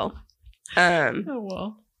city. Oh, well. Oh,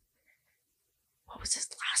 well. What was his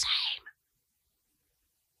last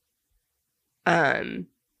name?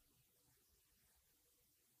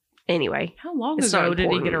 Anyway. How long ago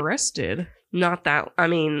did he get arrested? Not that, I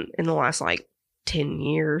mean, in the last like 10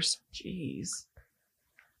 years. Jeez.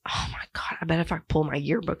 Oh my God. I bet if I pull my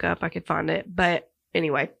yearbook up, I could find it. But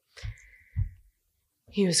anyway,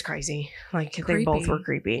 he was crazy. Like, they both were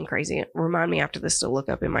creepy and crazy. Remind me after this to look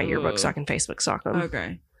up in my yearbook so I can Facebook stalk them.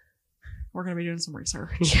 Okay. We're going to be doing some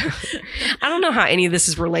research. Yeah. I don't know how any of this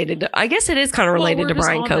is related to, I guess it is kind of related to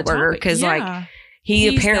Brian Koberger because like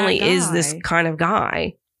he's apparently is this kind of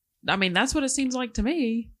guy. I mean, that's what it seems like to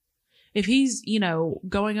me. If he's,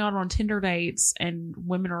 going out on Tinder dates and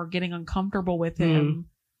women are getting uncomfortable with him,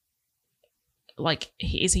 like,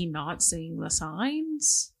 is he not seeing the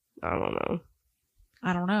signs? I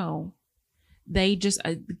don't know. They just,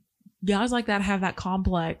 guys like that have that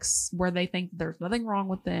complex where they think there's nothing wrong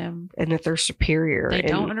with them. And that they're superior. They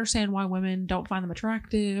don't understand why women don't find them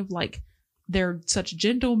attractive. Like, they're such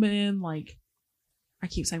gentlemen. Like, I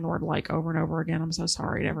keep saying the word like over and over again. I'm so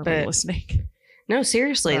sorry to everybody listening. No,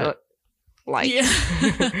 seriously.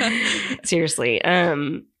 Seriously.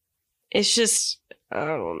 It's just, I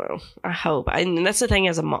don't know. I hope. And that's the thing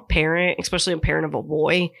as a parent, especially a parent of a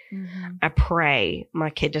boy, I pray my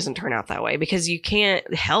kid doesn't turn out that way because you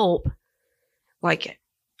can't help. Like,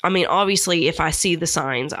 I mean, obviously, if I see the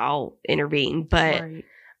signs, I'll intervene. But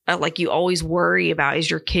like, you always worry about, is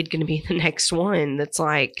your kid going to be the next one that's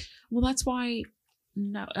like. Well, that's why.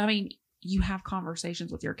 No, I mean, you have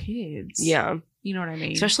conversations with your kids. Yeah. You know what I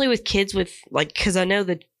mean? Especially with kids with like, because I know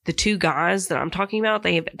that the two guys that I'm talking about,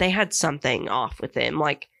 they had something off with them.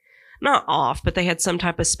 Like, not off, but they had some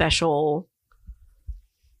type of special.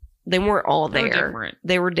 They weren't all there.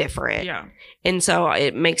 They were different. Yeah. And so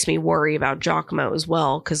it makes me worry about Giacomo as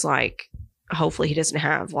well. Because, like, hopefully he doesn't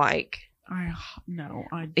have, like.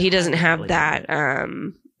 He doesn't have that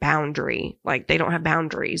boundary. Like, they don't have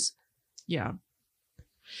boundaries. Yeah.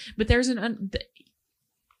 But there's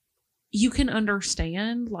you can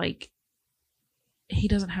understand, like, he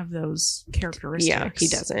doesn't have those characteristics. Yeah, he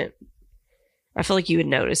doesn't. I feel like you would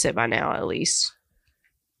notice it by now, at least.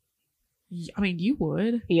 I mean, you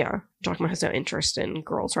would. Yeah. Giacomo has no interest in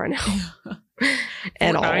girls right now.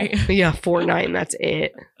 At all. Yeah, Fortnite, and that's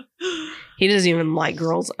it. He doesn't even like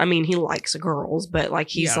girls. I mean, he likes girls, but, like,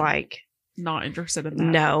 he's, like... Not interested in that.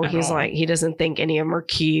 No, he's, like, he doesn't think any of them are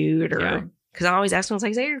cute or... Yeah. Because I always ask him, I was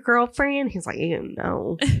like, is that your girlfriend? He's like, ew,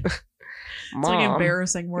 no. It's like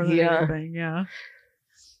embarrassing more than anything. Yeah.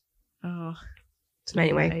 Oh.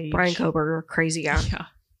 Anyway, Brian Koberger, crazy guy. Yeah.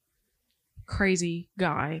 Crazy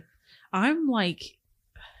guy. I'm like,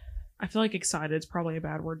 I feel like excited is probably a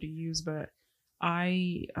bad word to use, but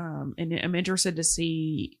I am interested to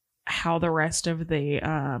see how the rest of the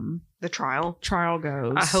trial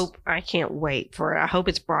goes. I can't wait for it. I hope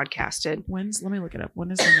it's broadcasted. Let me look it up.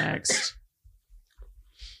 When is the next?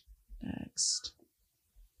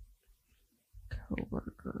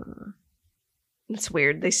 Koberger. It's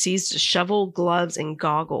weird. They seized a shovel, gloves, and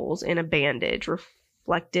goggles and a bandage,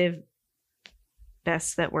 reflective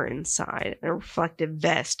vest that were inside. A reflective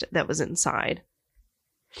vest that was inside.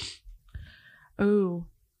 Oh,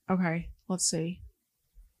 okay. Let's see.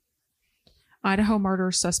 Idaho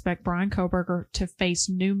murder suspect Brian Koberger to face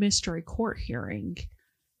new mystery court hearing.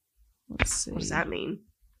 Let's see. What does that mean?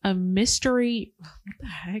 What the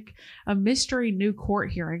heck? A mystery new court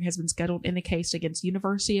hearing has been scheduled in the case against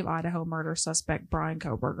University of Idaho murder suspect Brian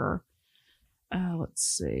Koberger. Let's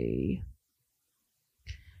see.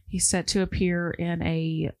 He's set to appear in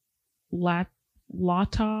a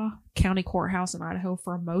Latah County Courthouse in Idaho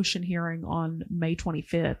for a motion hearing on May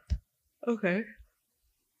 25th. Okay.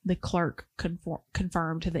 The clerk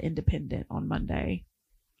confirmed to the Independent on Monday.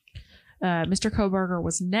 Mr. Koberger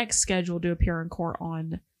was next scheduled to appear in court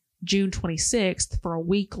on June 26th for a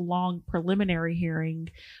week-long preliminary hearing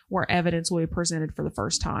where evidence will be presented for the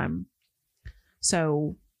first time.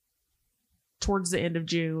 So, towards the end of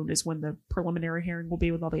June is when the preliminary hearing will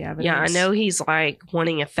be with all the evidence. Yeah, I know he's like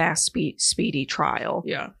wanting a fast, speedy trial.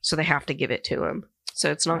 Yeah. So they have to give it to him.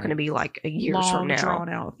 So it's not going to be like a year from now. Drawn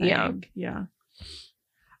out thing. Yeah.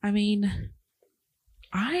 I mean,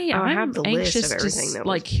 I'm anxious to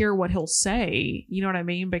like hear what he'll say. You know what I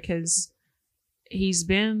mean? Because he's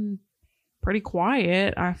been pretty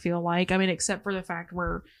quiet, I feel like. I mean, except for the fact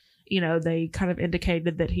where, they kind of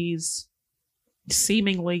indicated that he's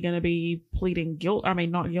seemingly going to be pleading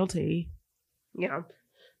not guilty. Yeah.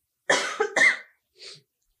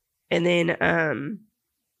 And then,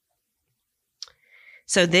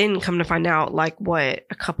 so then come to find out, like,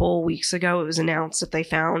 a couple weeks ago, it was announced that they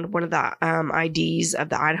found one of the IDs of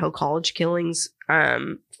the Idaho college killings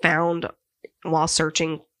found while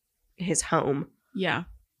searching his home. Yeah.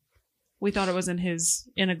 We thought it was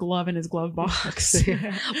in a glove in his glove box.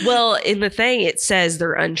 Well, in the thing, it says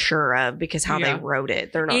they're unsure of because how they wrote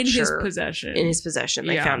it. They're not in sure. In his possession.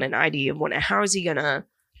 They found an ID of one. How is he going to?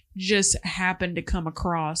 Just happen to come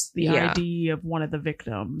across the ID of one of the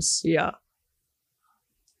victims. Yeah.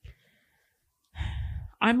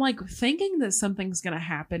 I'm like thinking that something's going to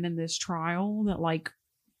happen in this trial that like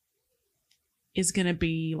is going to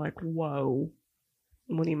be like, whoa.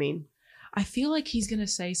 What do you mean? I feel like he's going to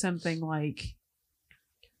say something like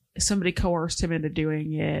somebody coerced him into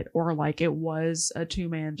doing it, or like it was a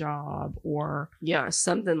 2-man job, or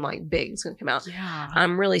something like big is going to come out. Yeah.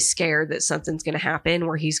 I'm really scared that something's going to happen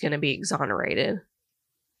where he's going to be exonerated.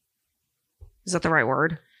 Is that the right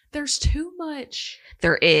word? There's too much.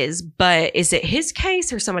 There is, but is it his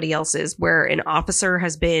case or somebody else's where an officer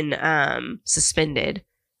has been suspended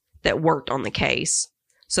that worked on the case?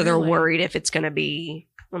 So they're worried if it's going to be...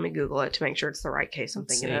 Let me Google it to make sure it's the right case I'm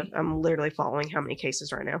thinking of. I'm literally following how many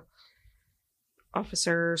cases right now.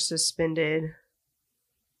 Officer suspended.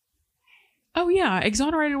 Oh, yeah.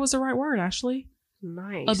 Exonerated was the right word, Ashley.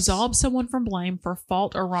 Nice. Absolve someone from blame for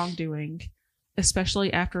fault or wrongdoing,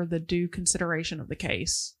 especially after the due consideration of the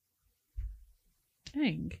case.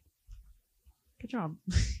 Dang. Good job.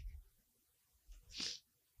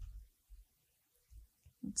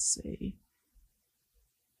 Let's see.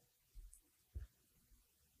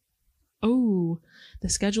 Oh, the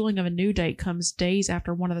scheduling of a new date comes days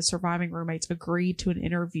after one of the surviving roommates agreed to an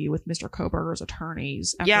interview with Mr. Koberger's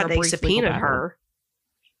attorneys. Yeah, they subpoenaed her.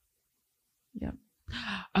 Yep.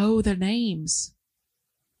 Oh, their names.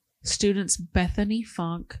 Students Bethany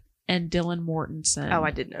Funk and Dylan Mortensen. Oh,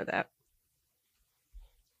 I did know that.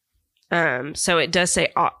 So it does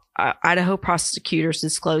say Idaho prosecutors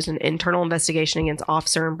disclosed an internal investigation against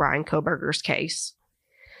Officer and Brian Koberger's case.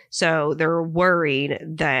 So they're worried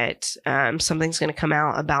that something's going to come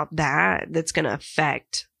out about that's going to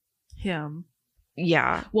affect him.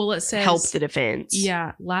 Yeah. Well, it says help the defense.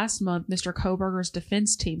 Yeah. Last month, Mr. Koberger's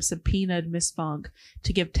defense team subpoenaed Miss Funk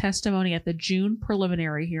to give testimony at the June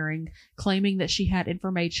preliminary hearing, claiming that she had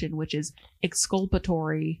information which is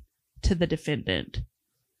exculpatory to the defendant.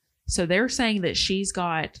 So they're saying that she's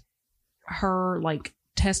got her like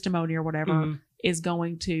testimony or whatever is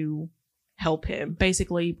going to help him,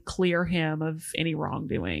 basically clear him of any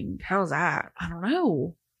wrongdoing. How's that? I don't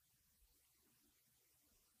know.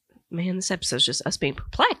 Man, this episode's just us being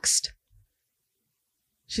perplexed.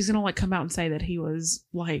 She's gonna like come out and say that he was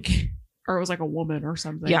like, or it was like a woman or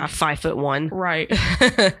something. Yeah, 5'1". Right.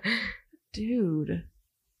 Dude.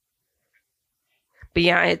 But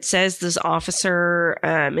yeah, it says this officer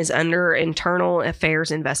is under internal affairs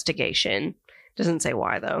investigation. Doesn't say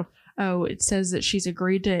why though. Oh, it says that she's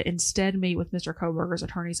agreed to instead meet with Mr. Koberger's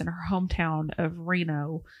attorneys in her hometown of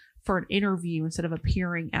Reno for an interview instead of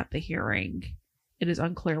appearing at the hearing. It is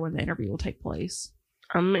unclear when the interview will take place.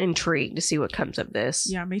 I'm intrigued to see what comes of this.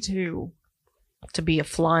 Yeah, me too. To be a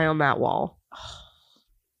fly on that wall.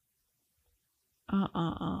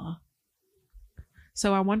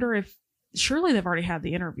 So I wonder if, surely they've already had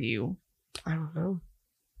the interview. I don't know.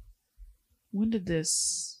 When did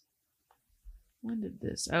this,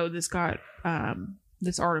 oh, this got,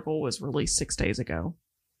 this article was released 6 days ago.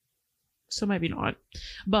 So maybe not.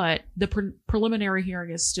 But the preliminary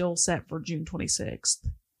hearing is still set for June 26th.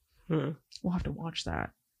 We'll have to watch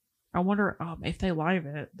that. I wonder if they live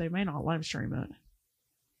it. They may not live stream it.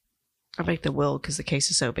 I bet they will because the case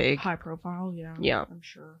is so big. High profile, yeah. Yeah. I'm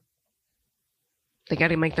sure. They got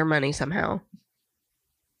to make their money somehow.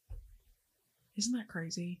 Isn't that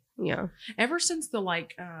crazy? Yeah. Ever since the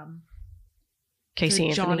Casey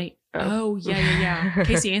Anthony. Johnny. Oh, yeah.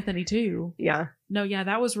 Casey Anthony too. Yeah. No, yeah,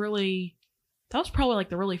 that was probably like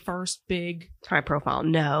the really first big high profile.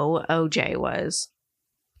 No, OJ was.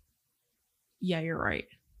 Yeah, you're right.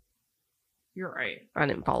 You're right. I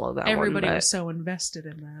didn't follow that. Everybody one, was so invested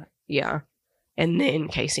in that. Yeah. And then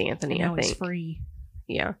Casey Anthony, and now I think. He's free.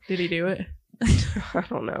 Yeah. Did he do it? I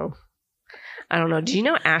don't know. Do you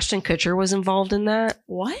know Ashton Kutcher was involved in that?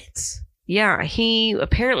 What? Yeah, he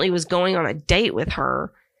apparently was going on a date with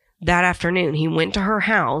her that afternoon. He went to her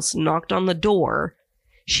house, knocked on the door.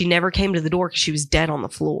 She never came to the door because she was dead on the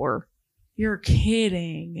floor. You're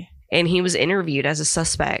kidding. And he was interviewed as a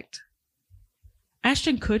suspect.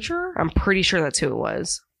 Ashton Kutcher? I'm pretty sure that's who it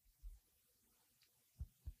was.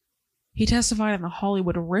 He testified in the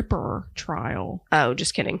Hollywood Ripper trial. Oh,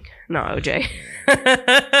 just kidding. Not OJ.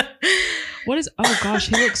 What is... Oh, gosh.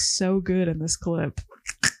 He looks so good in this clip.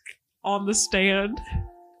 On the stand.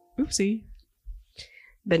 Oopsie.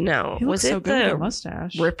 But no. He was so it good with the a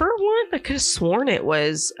mustache. Ripper one? I could have sworn it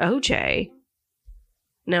was OJ.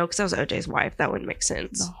 No, because that was OJ's wife. That wouldn't make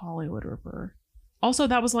sense. The Hollywood Ripper. Also,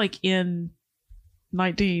 that was like in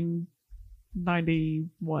 1990...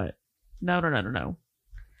 What? No.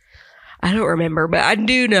 I don't remember, but I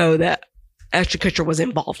do know that Ashton Kutcher was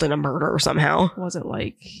involved in a murder somehow. Was it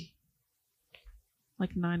like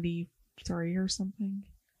 93 or something?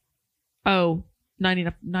 Oh,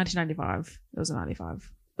 1995. It was a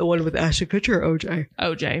 95. The one with Ashton Kutcher or OJ?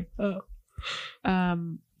 OJ. Oh.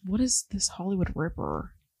 What is this Hollywood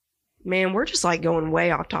Ripper? Man, we're just like going way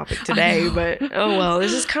off topic today, but oh well.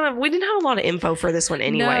 This is kind of, we didn't have a lot of info for this one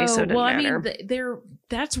anyway, so it doesn't matter. I mean,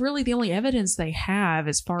 that's really the only evidence they have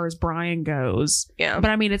as far as Brian goes. Yeah, but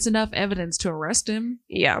I mean, it's enough evidence to arrest him.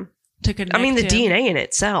 Yeah, to connect. I mean, the him. DNA in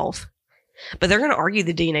itself, but they're going to argue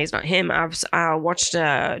the DNA is not him. I watched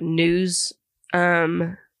a news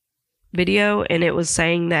video, and it was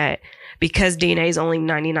saying that because DNA is only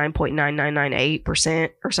 99.9998%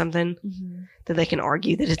 or something. Mm-hmm. That they can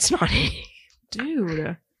argue that it's not him.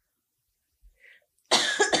 Dude.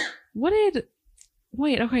 Wait,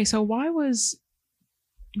 okay, so why was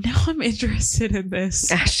Now I'm interested in this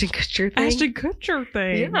Ashton Kutcher thing. Ashton Kutcher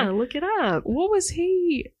thing. Yeah, look it up. What was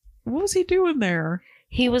he doing there?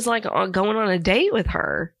 He was like going on a date with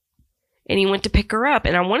her, and he went to pick her up.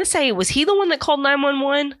 And I want to say, was he the one that called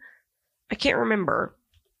 911? I can't remember.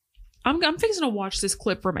 I'm fixing to watch this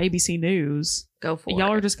clip from ABC News. Go for it.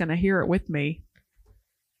 Y'all are just gonna hear it with me.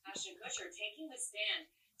 Ashton Kutcher taking the stand,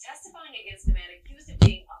 testifying against a man accused of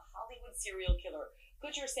being a Hollywood serial killer.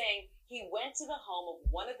 Kutcher saying he went to the home of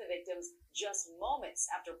one of the victims just moments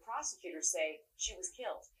after prosecutors say she was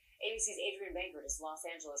killed. ABC's Adrian Bankert is Los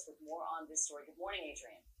Angeles with more on this story. Good morning,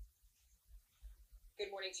 Adrian. Good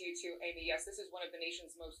morning to you too, Amy. Yes, this is one of the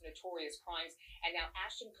nation's most notorious crimes, and now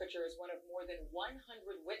Ashton Kutcher is one of more than 100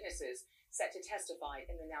 witnesses set to testify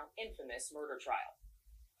in the now infamous murder trial.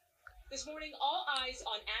 This morning, all eyes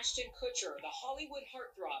on Ashton Kutcher, the Hollywood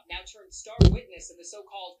heartthrob, now turned star witness in the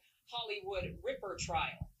so-called Hollywood Ripper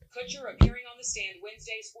trial. Kutcher, appearing on the stand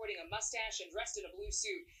Wednesday sporting a mustache and dressed in a blue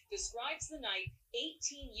suit, describes the night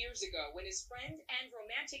 18 years ago when his friend and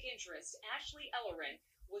romantic interest, Ashley Ellerin,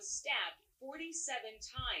 was stabbed 47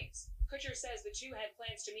 times. Kutcher says the two had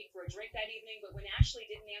plans to meet for a drink that evening, but when Ashley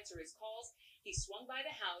didn't answer his calls, he swung by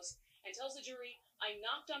the house and tells the jury, "I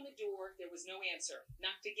knocked on the door, there was no answer.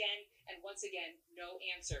 Knocked again, and once again, no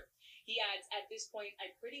answer." He adds, "At this point,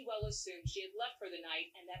 I pretty well assumed she had left for the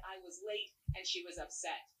night and that I was late and she was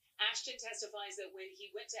upset." Ashton testifies that when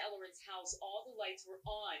he went to Ellerin's house, all the lights were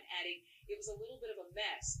on, adding, "It was a little bit of a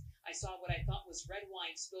mess. I saw what I thought was red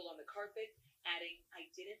wine spilled on the carpet," adding, "I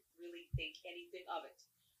didn't really think anything of it."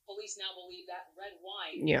 Police now believe that red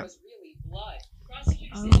wine was really blood.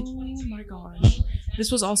 Prosecutors say the 22-year-old my gosh. model and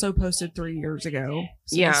This was also posted 3 years ago.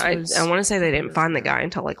 So Yeah, this I was- want to say they didn't find the guy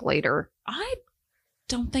until like later. I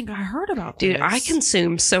don't think I heard about Dude, this. I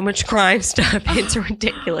consume so much crime stuff. It's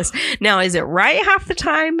ridiculous. Now, is it right half the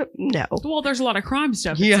time? No. Well, there's a lot of crime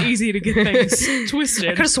stuff. Yeah. It's easy to get things I twisted.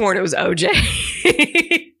 could have sworn it was OJ.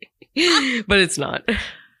 But it's not.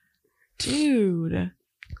 Dude.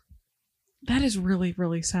 That is really,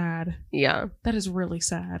 really sad. Yeah. That is really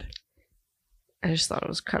sad. I just thought it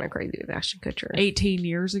was kind of crazy with Ashton Kutcher. 18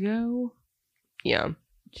 years ago? Yeah.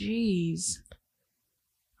 Jeez.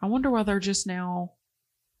 I wonder why they're just now...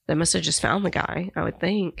 They must have just found the guy, I would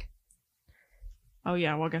think. Oh,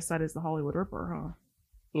 yeah. Well, I guess that is the Hollywood Ripper, huh?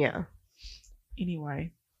 Yeah.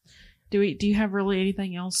 Anyway. Do you have really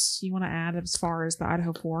anything else you want to add as far as the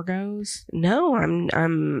Idaho 4 goes? No,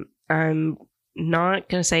 I'm not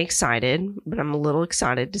gonna say excited, but I'm a little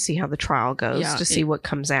excited to see how the trial goes, Yeah, to see what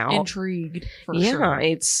comes out. Intrigued, for Yeah, sure.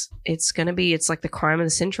 it's gonna be, it's like the crime of the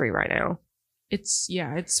century right now. It's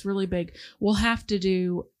really big. We'll have to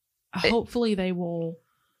do... Hopefully they will...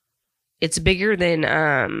 It's bigger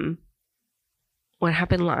than what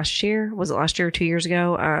happened last year. Was it last year or 2 years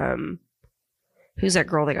ago? Who's that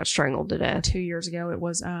girl that got strangled to death? 2 years ago. It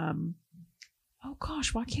was... Oh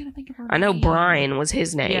gosh, why can't I think of her I know name? Brian was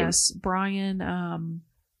his name. Yes, Brian.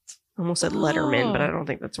 Almost said Letterman, but I don't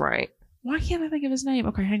think that's right. Why can't I think of his name?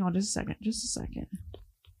 Okay, hang on, just a second.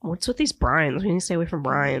 What's with these Brians? We need to stay away from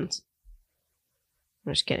Brians.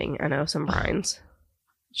 I'm just kidding. I know some Brians.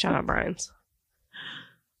 Shout out Brians.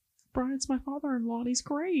 Brian's my father-in-law, and he's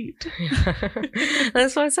great.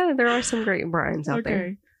 That's what I said. There are some great Brians out there.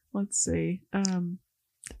 Okay, let's see. Oh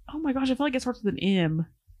my gosh, I feel like it starts with an M.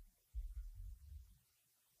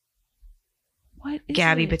 What is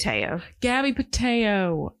Gabby it? Pateo. Gabby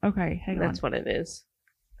Pateo. Okay, hang on. That's what it is.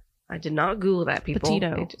 I did not Google that, people.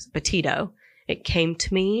 Petito. Petito. It came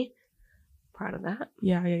to me. Proud of that.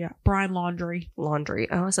 Yeah. Brian Laundrie. Laundry.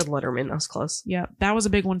 Oh, I said Letterman. I was close. Yeah, that was a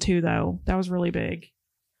big one too, though. That was really big.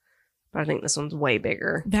 But I think this one's way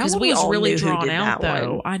bigger. That 'Cause one we was all really knew who drawn did out, that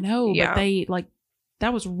though. one. I know, Yeah. but they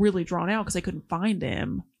that was really drawn out because they couldn't find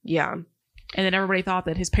him, Yeah. and then everybody thought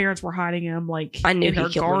that his parents were hiding him, like I knew in he their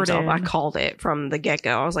killed garden. himself. I called it from the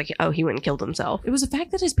get-go. I was like, oh, he went and killed himself. It was the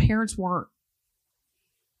fact that his parents weren't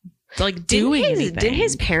like doing anything. Didn't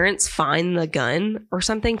his parents find the gun or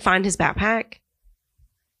something? Find his backpack?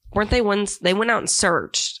 Weren't they ones? They went out and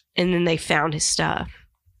searched, and then they found his stuff.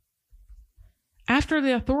 After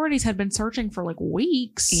the authorities had been searching for like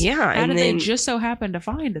weeks. Yeah, How and did they then just so happen to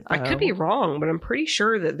find it, though? I could be wrong, but I'm pretty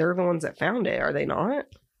sure that they're the ones that found it. Are they not?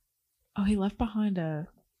 Oh, he left behind a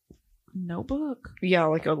notebook? Yeah,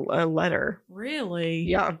 like a letter. Really?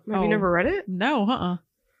 Yeah. Have Oh. you never read it? No,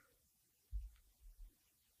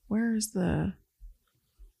 Where is the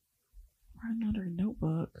another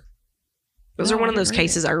notebook? Those No, are one I of those didn't read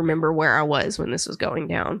cases I remember where I was when this was going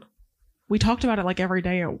down. We talked about it like every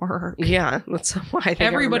day at work. Yeah, that's why I think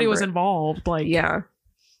Everybody I was remember involved. Like, it. Yeah.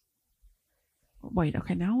 Wait,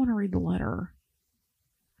 okay, now I want to read the letter.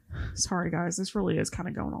 Sorry, guys. This really is kind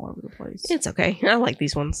of going all over the place. It's okay. I like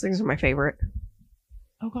these ones. These are my favorite.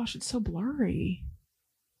 Oh, gosh. It's so blurry.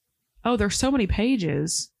 Oh, there's so many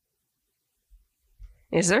pages.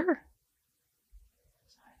 Is there?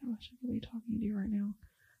 I should be talking to you right now.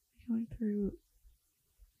 Going through.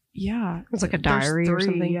 Yeah. It's like a diary or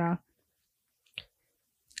something. Yeah.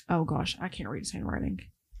 Oh, gosh. I can't read his handwriting.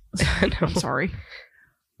 No. I'm sorry.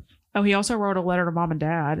 Oh, he also wrote a letter to mom and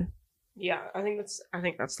dad. Yeah, I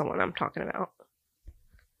think that's the one I'm talking about.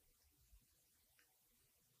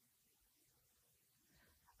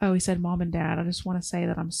 Oh, he said, Mom and Dad, I just want to say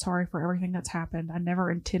that I'm sorry for everything that's happened. I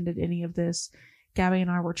never intended any of this. Gabby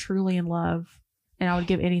and I were truly in love, and I would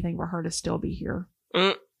give anything for her to still be here.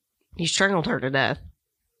 You strangled her to death.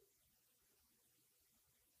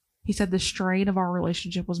 He said the strain of our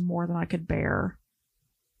relationship was more than I could bear.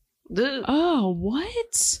 Ugh. Oh,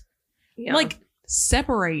 what? Yeah. Like,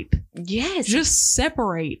 separate. Yes. Just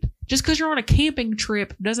separate. Just because you're on a camping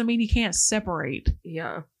trip doesn't mean you can't separate.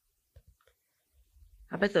 Yeah.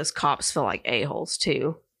 I bet those cops feel like a-holes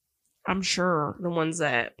too. I'm sure. The ones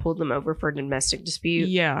that pulled them over for a domestic dispute.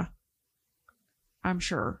 Yeah. I'm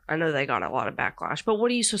sure. I know they got a lot of backlash, but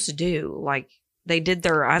what are you supposed to do? Like, they did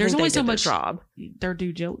their, There's only so their much job. Their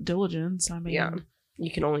due diligence. I mean, Yeah.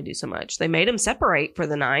 You can only do so much. They made them separate for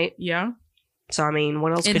the night. Yeah. So, I mean,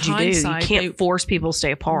 what else In could you do? You hindsight, can't force people to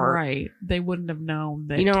stay apart. Right. They wouldn't have known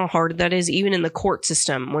that. You know how hard that is? Even in the court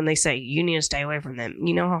system, when they say you need to stay away from them,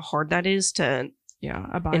 you know how hard that is to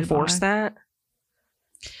enforce that?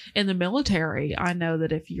 In the military, I know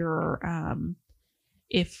that if you're,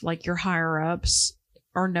 if like your higher ups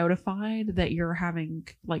are notified that you're having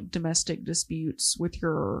like domestic disputes with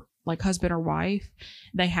your like husband or wife,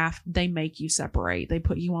 they make you separate. They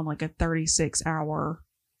put you on like a 36-hour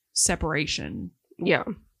separation. Yeah.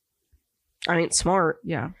 I mean, it's smart.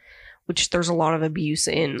 Yeah. Which there's a lot of abuse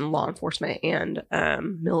in law enforcement and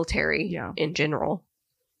military in general.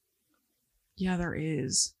 Yeah, there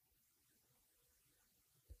is.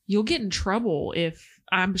 You'll get in trouble if,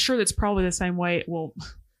 I'm sure that's probably the same way. Well,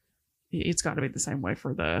 it's got to be the same way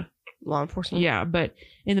for the law enforcement. Yeah, but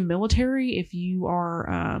in the military, if you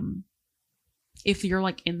are, if you're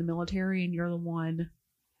like in the military and you're the one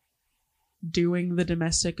doing the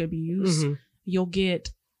domestic abuse, you'll get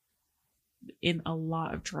in a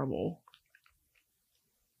lot of trouble.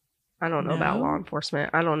 I don't know about law enforcement.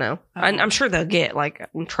 I don't know. Oh. I'm sure they'll get like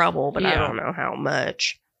in trouble, but I don't know how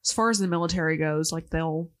much. As far as the military goes, like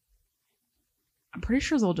I'm pretty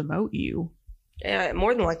sure they'll demote you. Yeah,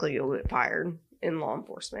 more than likely you'll get fired in law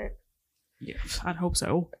enforcement. Yeah, I'd hope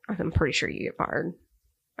so. I'm pretty sure you get fired.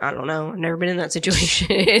 I don't know. I've never been in that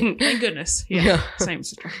situation. Thank goodness. Yeah. Same.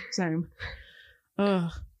 All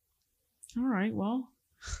right. Well,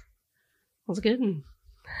 that was good.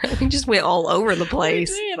 We just went all over the place.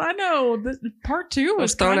 We did. I know. Part 2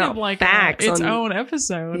 was throwing kind out of like facts its own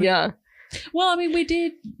episode. Yeah. Well, I mean, we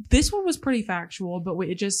did. This one was pretty factual, but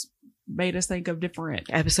it just made us think of different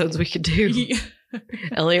episodes we could do.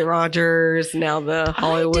 Elliot Rogers, now the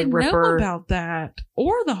Hollywood Ripper. I didn't know about that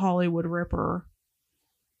or the Hollywood Ripper.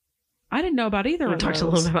 I didn't know about either of those. We talked a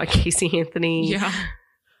little bit about Casey Anthony. Yeah.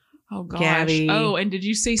 Oh gosh. Gabby. Oh, and did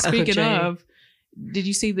you see? Speaking of, did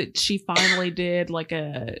you see that she finally did like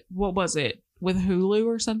what was it with Hulu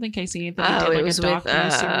or something? Casey Anthony did like it was a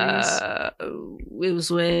docuseries. It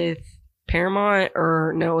was with Paramount,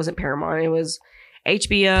 or no, it wasn't Paramount. It was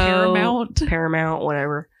HBO, Paramount,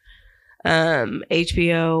 whatever.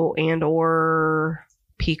 HBO and or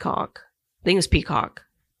Peacock. I think it was Peacock.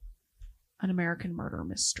 An American Murder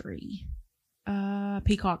Mystery.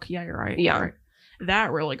 Peacock. Yeah, you're right. Yeah. You're right.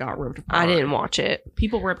 That really got ripped apart. I didn't watch it.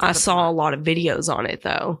 People ripped it I saw a lot of videos on it,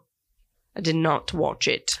 though. I did not watch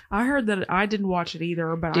it. I heard that I didn't watch it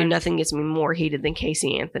either, but nothing gets me more heated than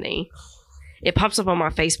Casey Anthony. It pops up on my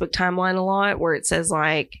Facebook timeline a lot where it says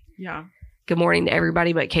like, good morning to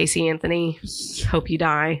everybody but Casey Anthony. Hope you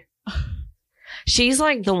die. She's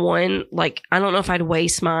like the one, like, I don't know if I'd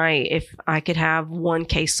waste if I could have one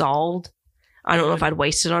case solved. I don't know if I'd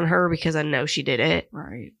waste it on her because I know she did it.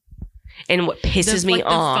 Right. And what pisses me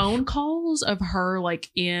off. The phone calls of her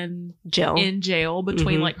like in jail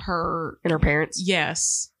between like her and her parents.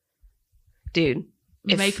 Yes. Dude.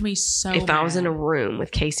 Make me so If mad. I was in a room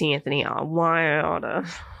with Casey Anthony, why I oughta.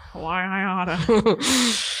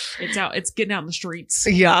 It's getting out in the streets.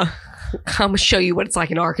 Yeah. I'm gonna show you what it's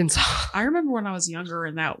like in Arkansas. I remember when I was younger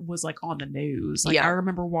and that was like on the news. Like I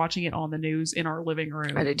remember watching it on the news in our living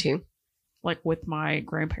room. I did too. Like with my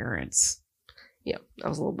grandparents. Yeah, I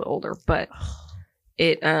was a little bit older, but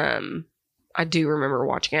I do remember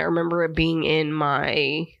watching it. I remember it being in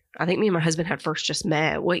I think me and my husband had first just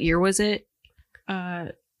met. What year was it?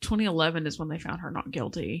 2011 is when they found her not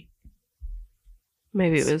guilty.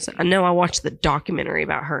 Maybe it was. I know I watched the documentary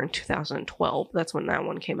about her in 2012. That's when that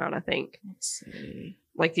one came out, I think. Let's see.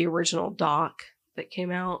 Like the original doc that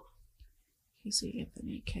came out. Casey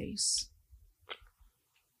Anthony case.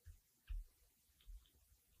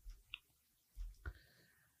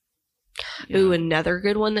 Yeah. Ooh, another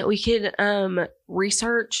good one that we could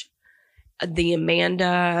research. The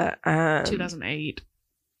Amanda 2008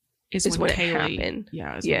 is when when it Kaylee happened.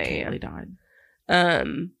 Yeah, is Yeah, when yeah, Kaylee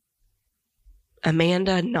died.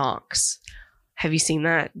 Amanda Knox. Have you seen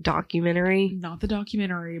that documentary? Not the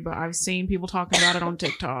documentary, but I've seen people talking about it on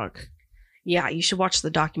TikTok. Yeah, you should watch the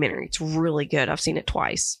documentary. It's really good. I've seen it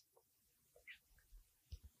twice.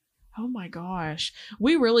 Oh my gosh.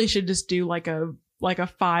 We really should just do like a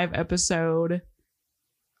 5 episode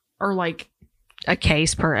or like A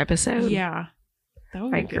case per episode. yeah. That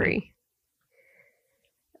would be I good. agree.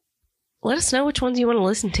 Let us know which ones you want to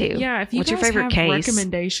listen to. Yeah, if you What's guys your favorite have case?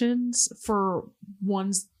 recommendations for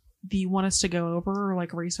ones that you want us to go over or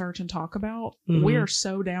like research and talk about, Mhm. we are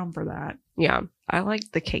so down for that. Yeah, I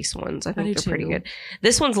like the case ones. I think do they're pretty too. good.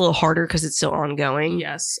 This one's a little harder because it's still ongoing.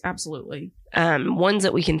 Yes, absolutely. Ones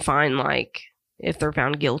that we can find, like if they're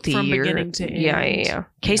found guilty From or, beginning to Yeah, end. yeah.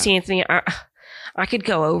 Casey Anthony, I could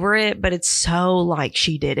go over it, but it's so like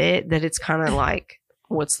she did it that it's kind of like,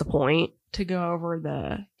 what's the point? To go over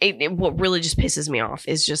the What really just pisses me off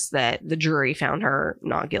is just that the jury found her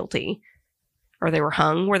not guilty. Or they were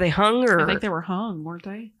hung. Were they hung or? I think they were hung, weren't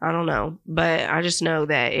they? I don't know. But I just know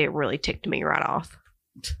that it really ticked me right off.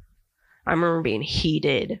 I remember being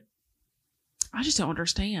heated. I just don't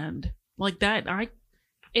understand. Like that,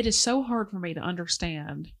 it is so hard for me to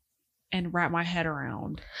understand and wrap my head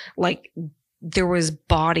around. Like there was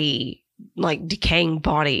body, like decaying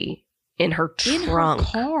body in her In trunk. her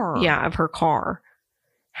car. Yeah, of her car.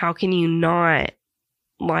 How can you not,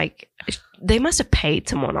 like, they must have paid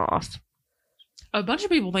someone off. A bunch of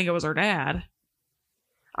people think it was her dad.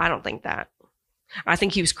 I don't think that. I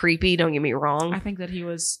think he was creepy, don't get me wrong. I think that he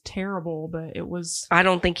was terrible, but I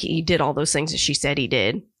don't think he did all those things that she said he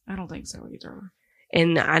did. I don't think so either.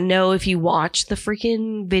 And I know if you watch the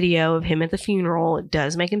freaking video of him at the funeral, it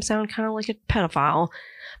does make him sound kind of like a pedophile.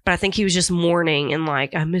 But I think he was just mourning and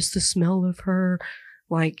like, I miss the smell of her.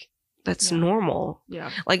 Like, that's Yeah. normal. Yeah.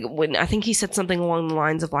 Like when I think he said something along the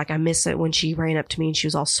lines of like, I miss it when she ran up to me and she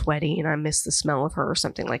was all sweaty and I miss the smell of her or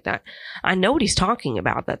something like that. I know what he's talking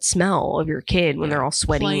about, that smell of your kid when they're all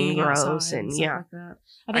sweaty Playing and gross outside and stuff yeah, like that.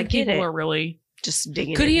 I I think get people it. are really. just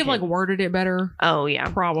digging. Could he into have like him. worded it better? Oh yeah,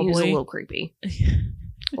 Probably. He was a little creepy.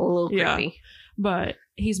 A little Yeah. creepy. But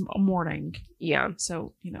he's mourning, Yeah.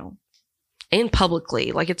 so you know, And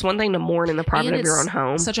publicly. Like it's one thing to mourn in the private And of your it's own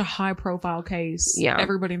home. such a high profile case. Yeah.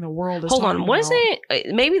 Everybody in the world is. Hold talking on, wasn't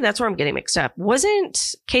maybe that's where I'm getting mixed up.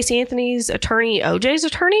 Wasn't Casey Anthony's attorney OJ's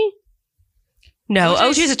attorney? No,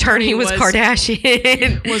 OJ's OJ's attorney was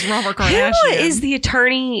Kardashian. was Robert Kardashian. Who is the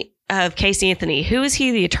attorney of Casey Anthony? Who is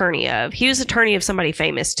he the attorney of? He was attorney of somebody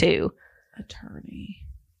famous too. Attorney?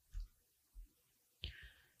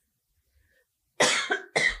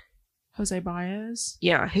 Jose Baez.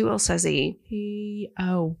 Yeah, who else has he?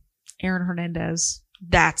 Aaron Hernandez.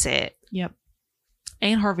 That's it. Yep.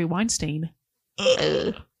 And Harvey Weinstein.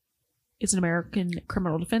 Ugh. Is an American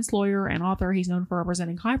criminal defense lawyer and author. He's known for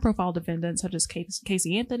representing high-profile defendants such as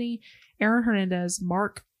Casey Anthony, Aaron Hernandez,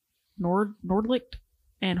 Mark Nordlicht,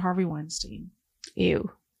 and Harvey Weinstein.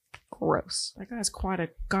 Ew. Gross. That guy's got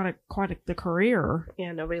the career.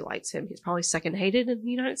 Yeah, nobody likes him. He's probably second hated in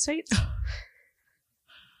the United States.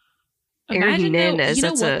 Imagine though, Hernandez, you know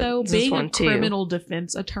that's what though? that's Being a one too. criminal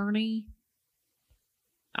defense attorney,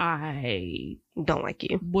 I Don't like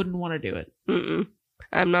you. wouldn't want to do it. Mm-mm.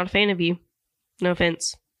 I'm not a fan of you. No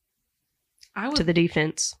offense I would. to the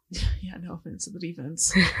defense. Yeah, no offense to the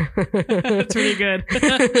defense. That's pretty good.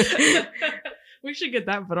 We should get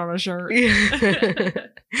that put on a shirt.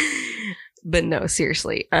 But no,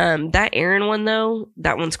 seriously. That Aaron one though,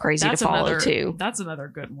 that one's crazy to follow too. That's another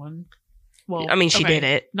good one. Well, I mean, she okay, did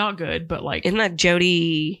it. Not good, but like. Isn't that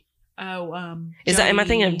Jody? Is that? Am I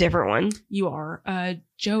thinking of a different one? You are.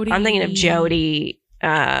 Jody. I'm thinking of Jody.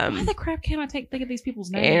 Why the crap can't I think of these people's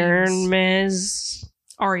names?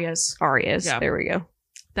 Arias. Arias. Yeah. There we go.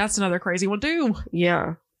 That's another crazy one too.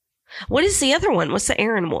 Yeah. What is the other one? What's the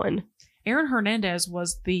Aaron one? Aaron Hernandez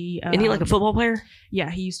was the. Isn't he like a football player? Yeah,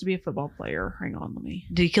 he used to be a football player. Hang on, let me.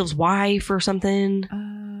 Did he kill his wife or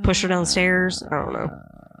something? Push her down the stairs? I don't know.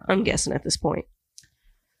 I'm guessing at this point.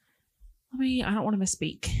 I don't want to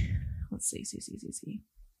misspeak. Let's see.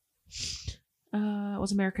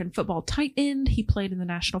 was American football tight end. He played in the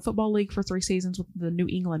National Football League for 3 seasons with the New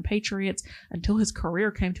England Patriots until his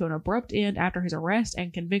career came to an abrupt end after his arrest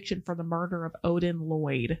and conviction for the murder of Odin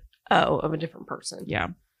Lloyd. Oh, of a different person. Yeah.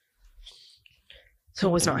 So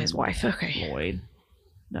it was not his wife. Okay. Lloyd.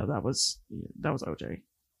 No, that was OJ.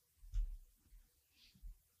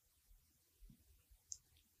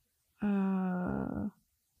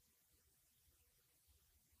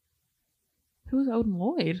 Who was Odin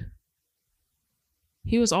Lloyd?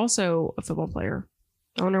 He was also a football player.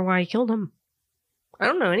 I wonder why he killed him. I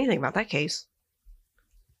don't know anything about that case.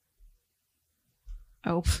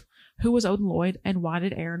 Oh, who was Odin Lloyd and why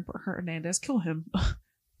did Aaron Hernandez kill him?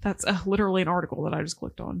 That's literally an article that I just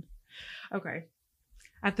clicked on. Okay.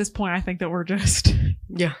 At this point, I think that we're just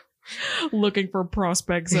looking for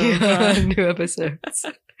prospects of new episodes.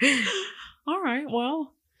 All right.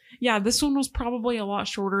 Well, yeah, this one was probably a lot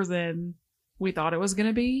shorter than we thought it was going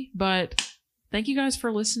to be, but thank you guys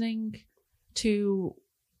for listening to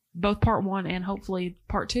both part 1 and hopefully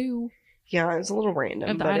part 2. Yeah, it was a little random,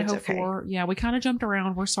 of the but Idaho it's okay. 4. Yeah, we kind of jumped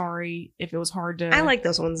around. We're sorry if it was hard to. I like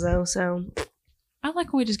those ones though, so I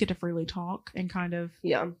like when we just get to freely talk and kind of.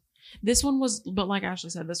 Yeah. This one was, but like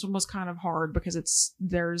Ashley said, this one was kind of hard because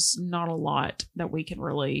there's not a lot that we can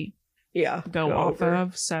really go off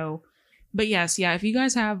of. So, but yes, if you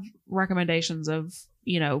guys have recommendations of,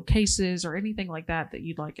 cases or anything like that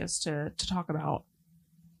you'd like us to talk about,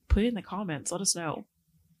 put it in the comments. Let us know.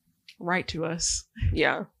 Write to us.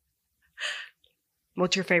 Yeah.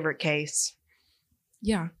 What's your favorite case?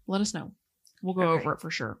 Yeah, let us know. We'll go over it for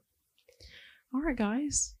sure. All right,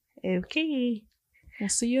 guys. Okay. We'll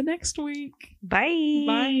see you next week. Bye.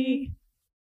 Bye.